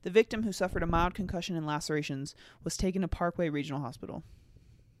attraction. The victim, who suffered a mild concussion and lacerations, was taken to Parkway Regional Hospital.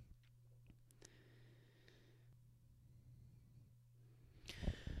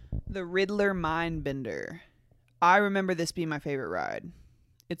 The Riddler Mindbender. I remember this being my favorite ride.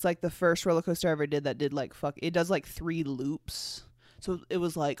 It's like the first roller coaster I ever did that did like it does like 3 loops. So it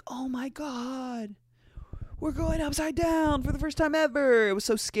was like, oh my God, we're going upside down for the first time ever. It was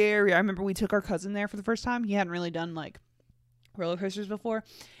so scary. I remember we took our cousin there for the first time. He hadn't really done like roller coasters before.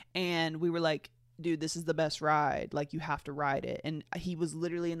 And we were like, dude, this is the best ride. Like, you have to ride it. And he was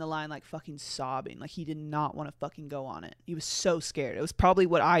literally in the line like fucking sobbing. Like, he did not want to fucking go on it. He was so scared. It was probably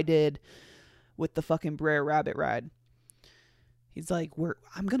what I did with the fucking Brer Rabbit ride. He's like,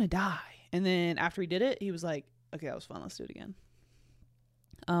 I'm gonna die. And then after he did it, he was like, okay, that was fun. Let's do it again.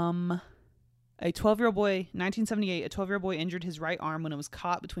 A 12-year-old boy, 1978, a 12-year-old boy injured his right arm when it was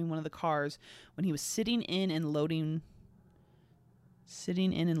caught between one of the cars when he was sitting in and loading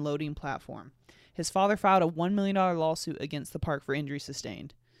platform. His father filed a $1 million lawsuit against the park for injury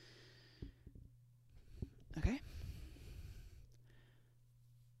sustained. Okay.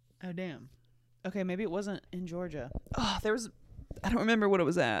 Oh, damn. Okay, maybe it wasn't in Georgia. Oh, I don't remember what it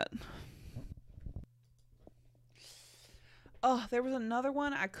was at. Oh, there was another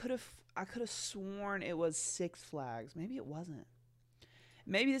one. I could have sworn it was Six Flags. Maybe it wasn't.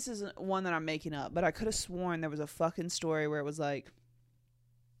 Maybe this is one that I'm making up, but I could have sworn there was a fucking story where it was like,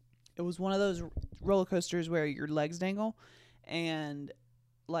 it was one of those roller coasters where your legs dangle and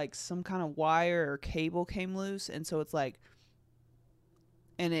like some kind of wire or cable came loose. And so it's like,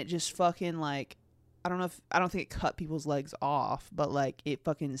 and it just fucking like, I don't think it cut people's legs off, but like it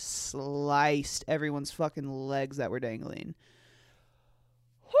fucking sliced everyone's fucking legs that were dangling.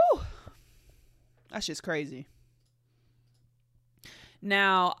 Whew. That's just crazy.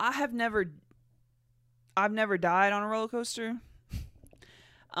 Now, I've never died on a roller coaster.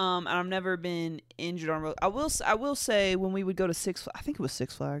 And I've never been injured on a roller. I will say when we would go to I think it was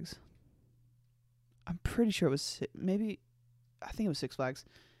Six Flags. I'm pretty sure it was I think it was Six Flags.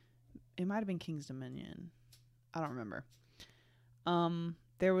 It might have been King's Dominion. I don't remember.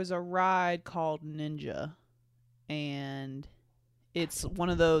 There was a ride called Ninja, and it's one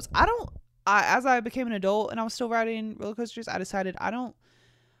of those. As I became an adult and I was still riding roller coasters, I decided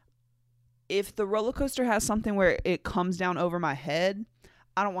if the roller coaster has something where it comes down over my head,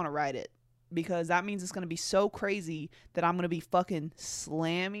 I don't want to ride it, because that means it's going to be so crazy that I'm going to be fucking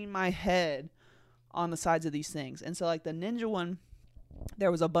slamming my head on the sides of these things. And so like the Ninja one,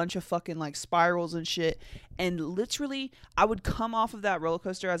 there was a bunch of fucking like spirals and shit. And literally I would come off of that roller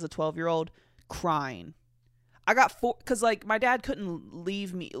coaster as a 12-year-old crying. I got because like my dad couldn't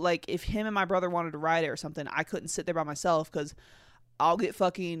leave me. Like if him and my brother wanted to ride it or something, I couldn't sit there by myself because I'll get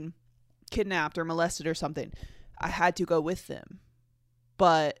fucking kidnapped or molested or something. I had to go with them.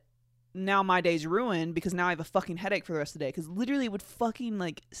 But now my day's ruined because now I have a fucking headache for the rest of the day, because literally it would fucking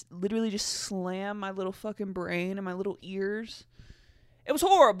like literally just slam my little fucking brain and my little ears. It was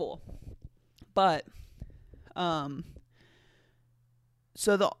horrible. But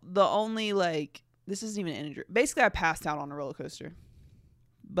so the only like, this isn't even an injury. Basically I passed out on a roller coaster.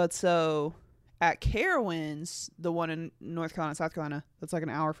 But so at Carowinds, the one in North Carolina, South Carolina, that's like an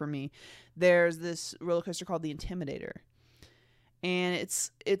hour from me, there's this roller coaster called the Intimidator. and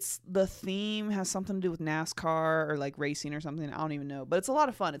it's the theme has something to do with NASCAR or like racing or something. I don't even know, but it's a lot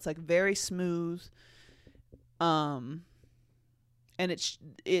of fun. It's like very smooth, and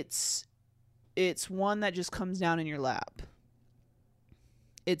it's one that just comes down in your lap.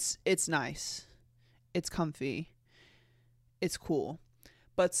 It's nice, it's comfy, it's cool.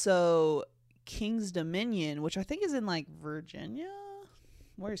 But so King's Dominion, which I think is in like Virginia.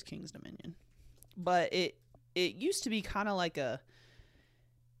 Where's King's Dominion? But it used to be kind of like a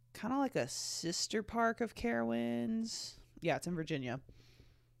sister park of Carowinds. Yeah, it's in Virginia.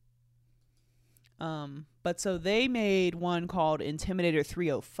 But so they made one called Intimidator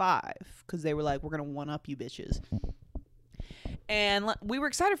 305 because they were like, we're gonna one up you bitches. And we were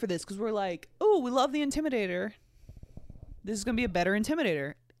excited for this because we're like, oh, we love the Intimidator. This is gonna be a better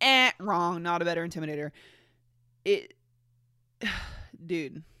Intimidator. Wrong, not a better Intimidator.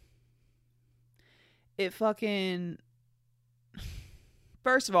 Dude. It fucking...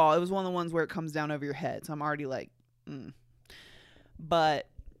 First of all, it was one of the ones where it comes down over your head. So I'm already like, But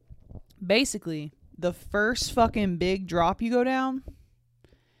basically, the first fucking big drop you go down,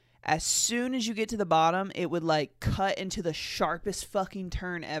 as soon as you get to the bottom, it would like cut into the sharpest fucking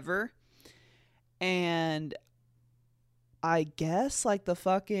turn ever. And I guess like the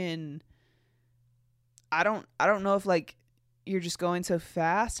fucking... I don't know if like you're just going so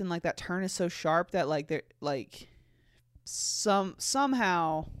fast and like that turn is so sharp that like they're like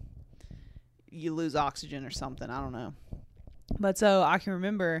somehow you lose oxygen or something. I don't know. But so I can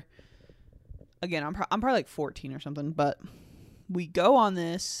remember, again, I'm probably like 14 or something, but we go on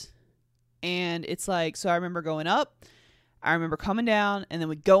this and it's like, so I remember going up, I remember coming down, and then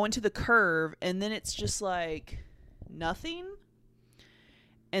we go into the curve, and then it's just like nothing.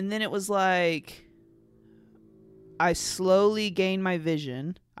 And then it was like, I slowly gain my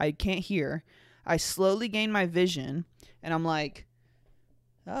vision. I can't hear. I slowly gain my vision, and I'm like,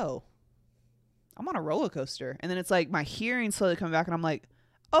 oh, I'm on a roller coaster. And then it's like my hearing slowly coming back, and I'm like,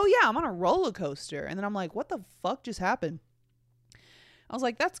 oh yeah, I'm on a roller coaster. And then I'm like, what the fuck just happened? I was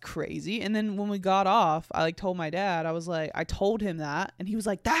like, that's crazy. And then when we got off, I like told my dad, I told him that, and he was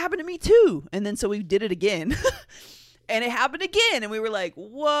like, that happened to me too. And then so we did it again, and it happened again, and we were like,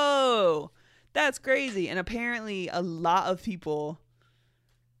 whoa. That's crazy. And apparently a lot of people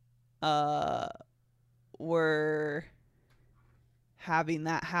were having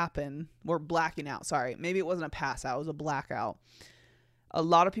that happen. Were blacking out. Sorry. Maybe it wasn't a pass out. It was a blackout. A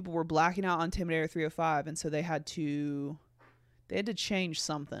lot of people were blacking out on Intimidator 305, and so they had to change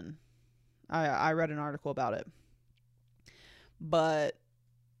something. I read an article about it. But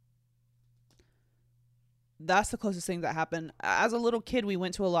that's the closest thing that happened. As a little kid, we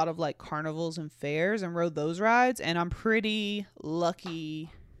went to a lot of like carnivals and fairs and rode those rides, and I'm pretty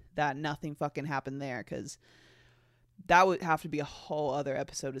lucky that nothing fucking happened there, because that would have to be a whole other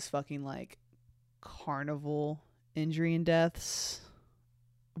episode, is fucking like carnival injury and deaths.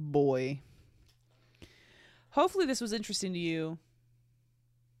 Boy. Hopefully this was interesting to you.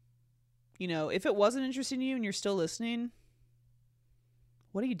 You know, if it wasn't interesting to you and you're still listening,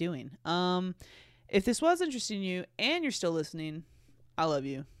 what are you doing? If this was interesting to you and you're still listening, I love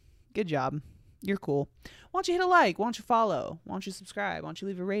you. Good job. You're cool. Why don't you hit a like? Why don't you follow? Why don't you subscribe? Why don't you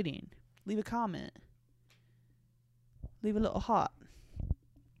leave a rating? Leave a comment. Leave a little heart.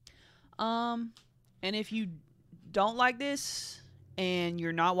 And if you don't like this and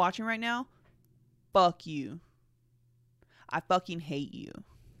you're not watching right now, fuck you. I fucking hate you.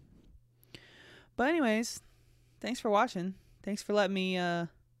 But anyways, thanks for watching. Thanks for letting me, I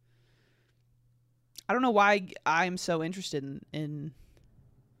don't know why I'm so interested in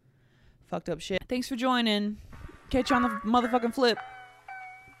fucked up shit. Thanks for joining. Catch you on the motherfucking flip.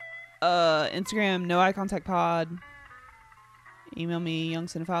 Instagram, no eye contact pod. Email me,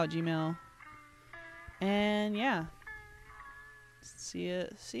 youngcinephile@gmail.com. And yeah. See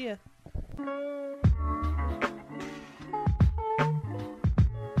ya.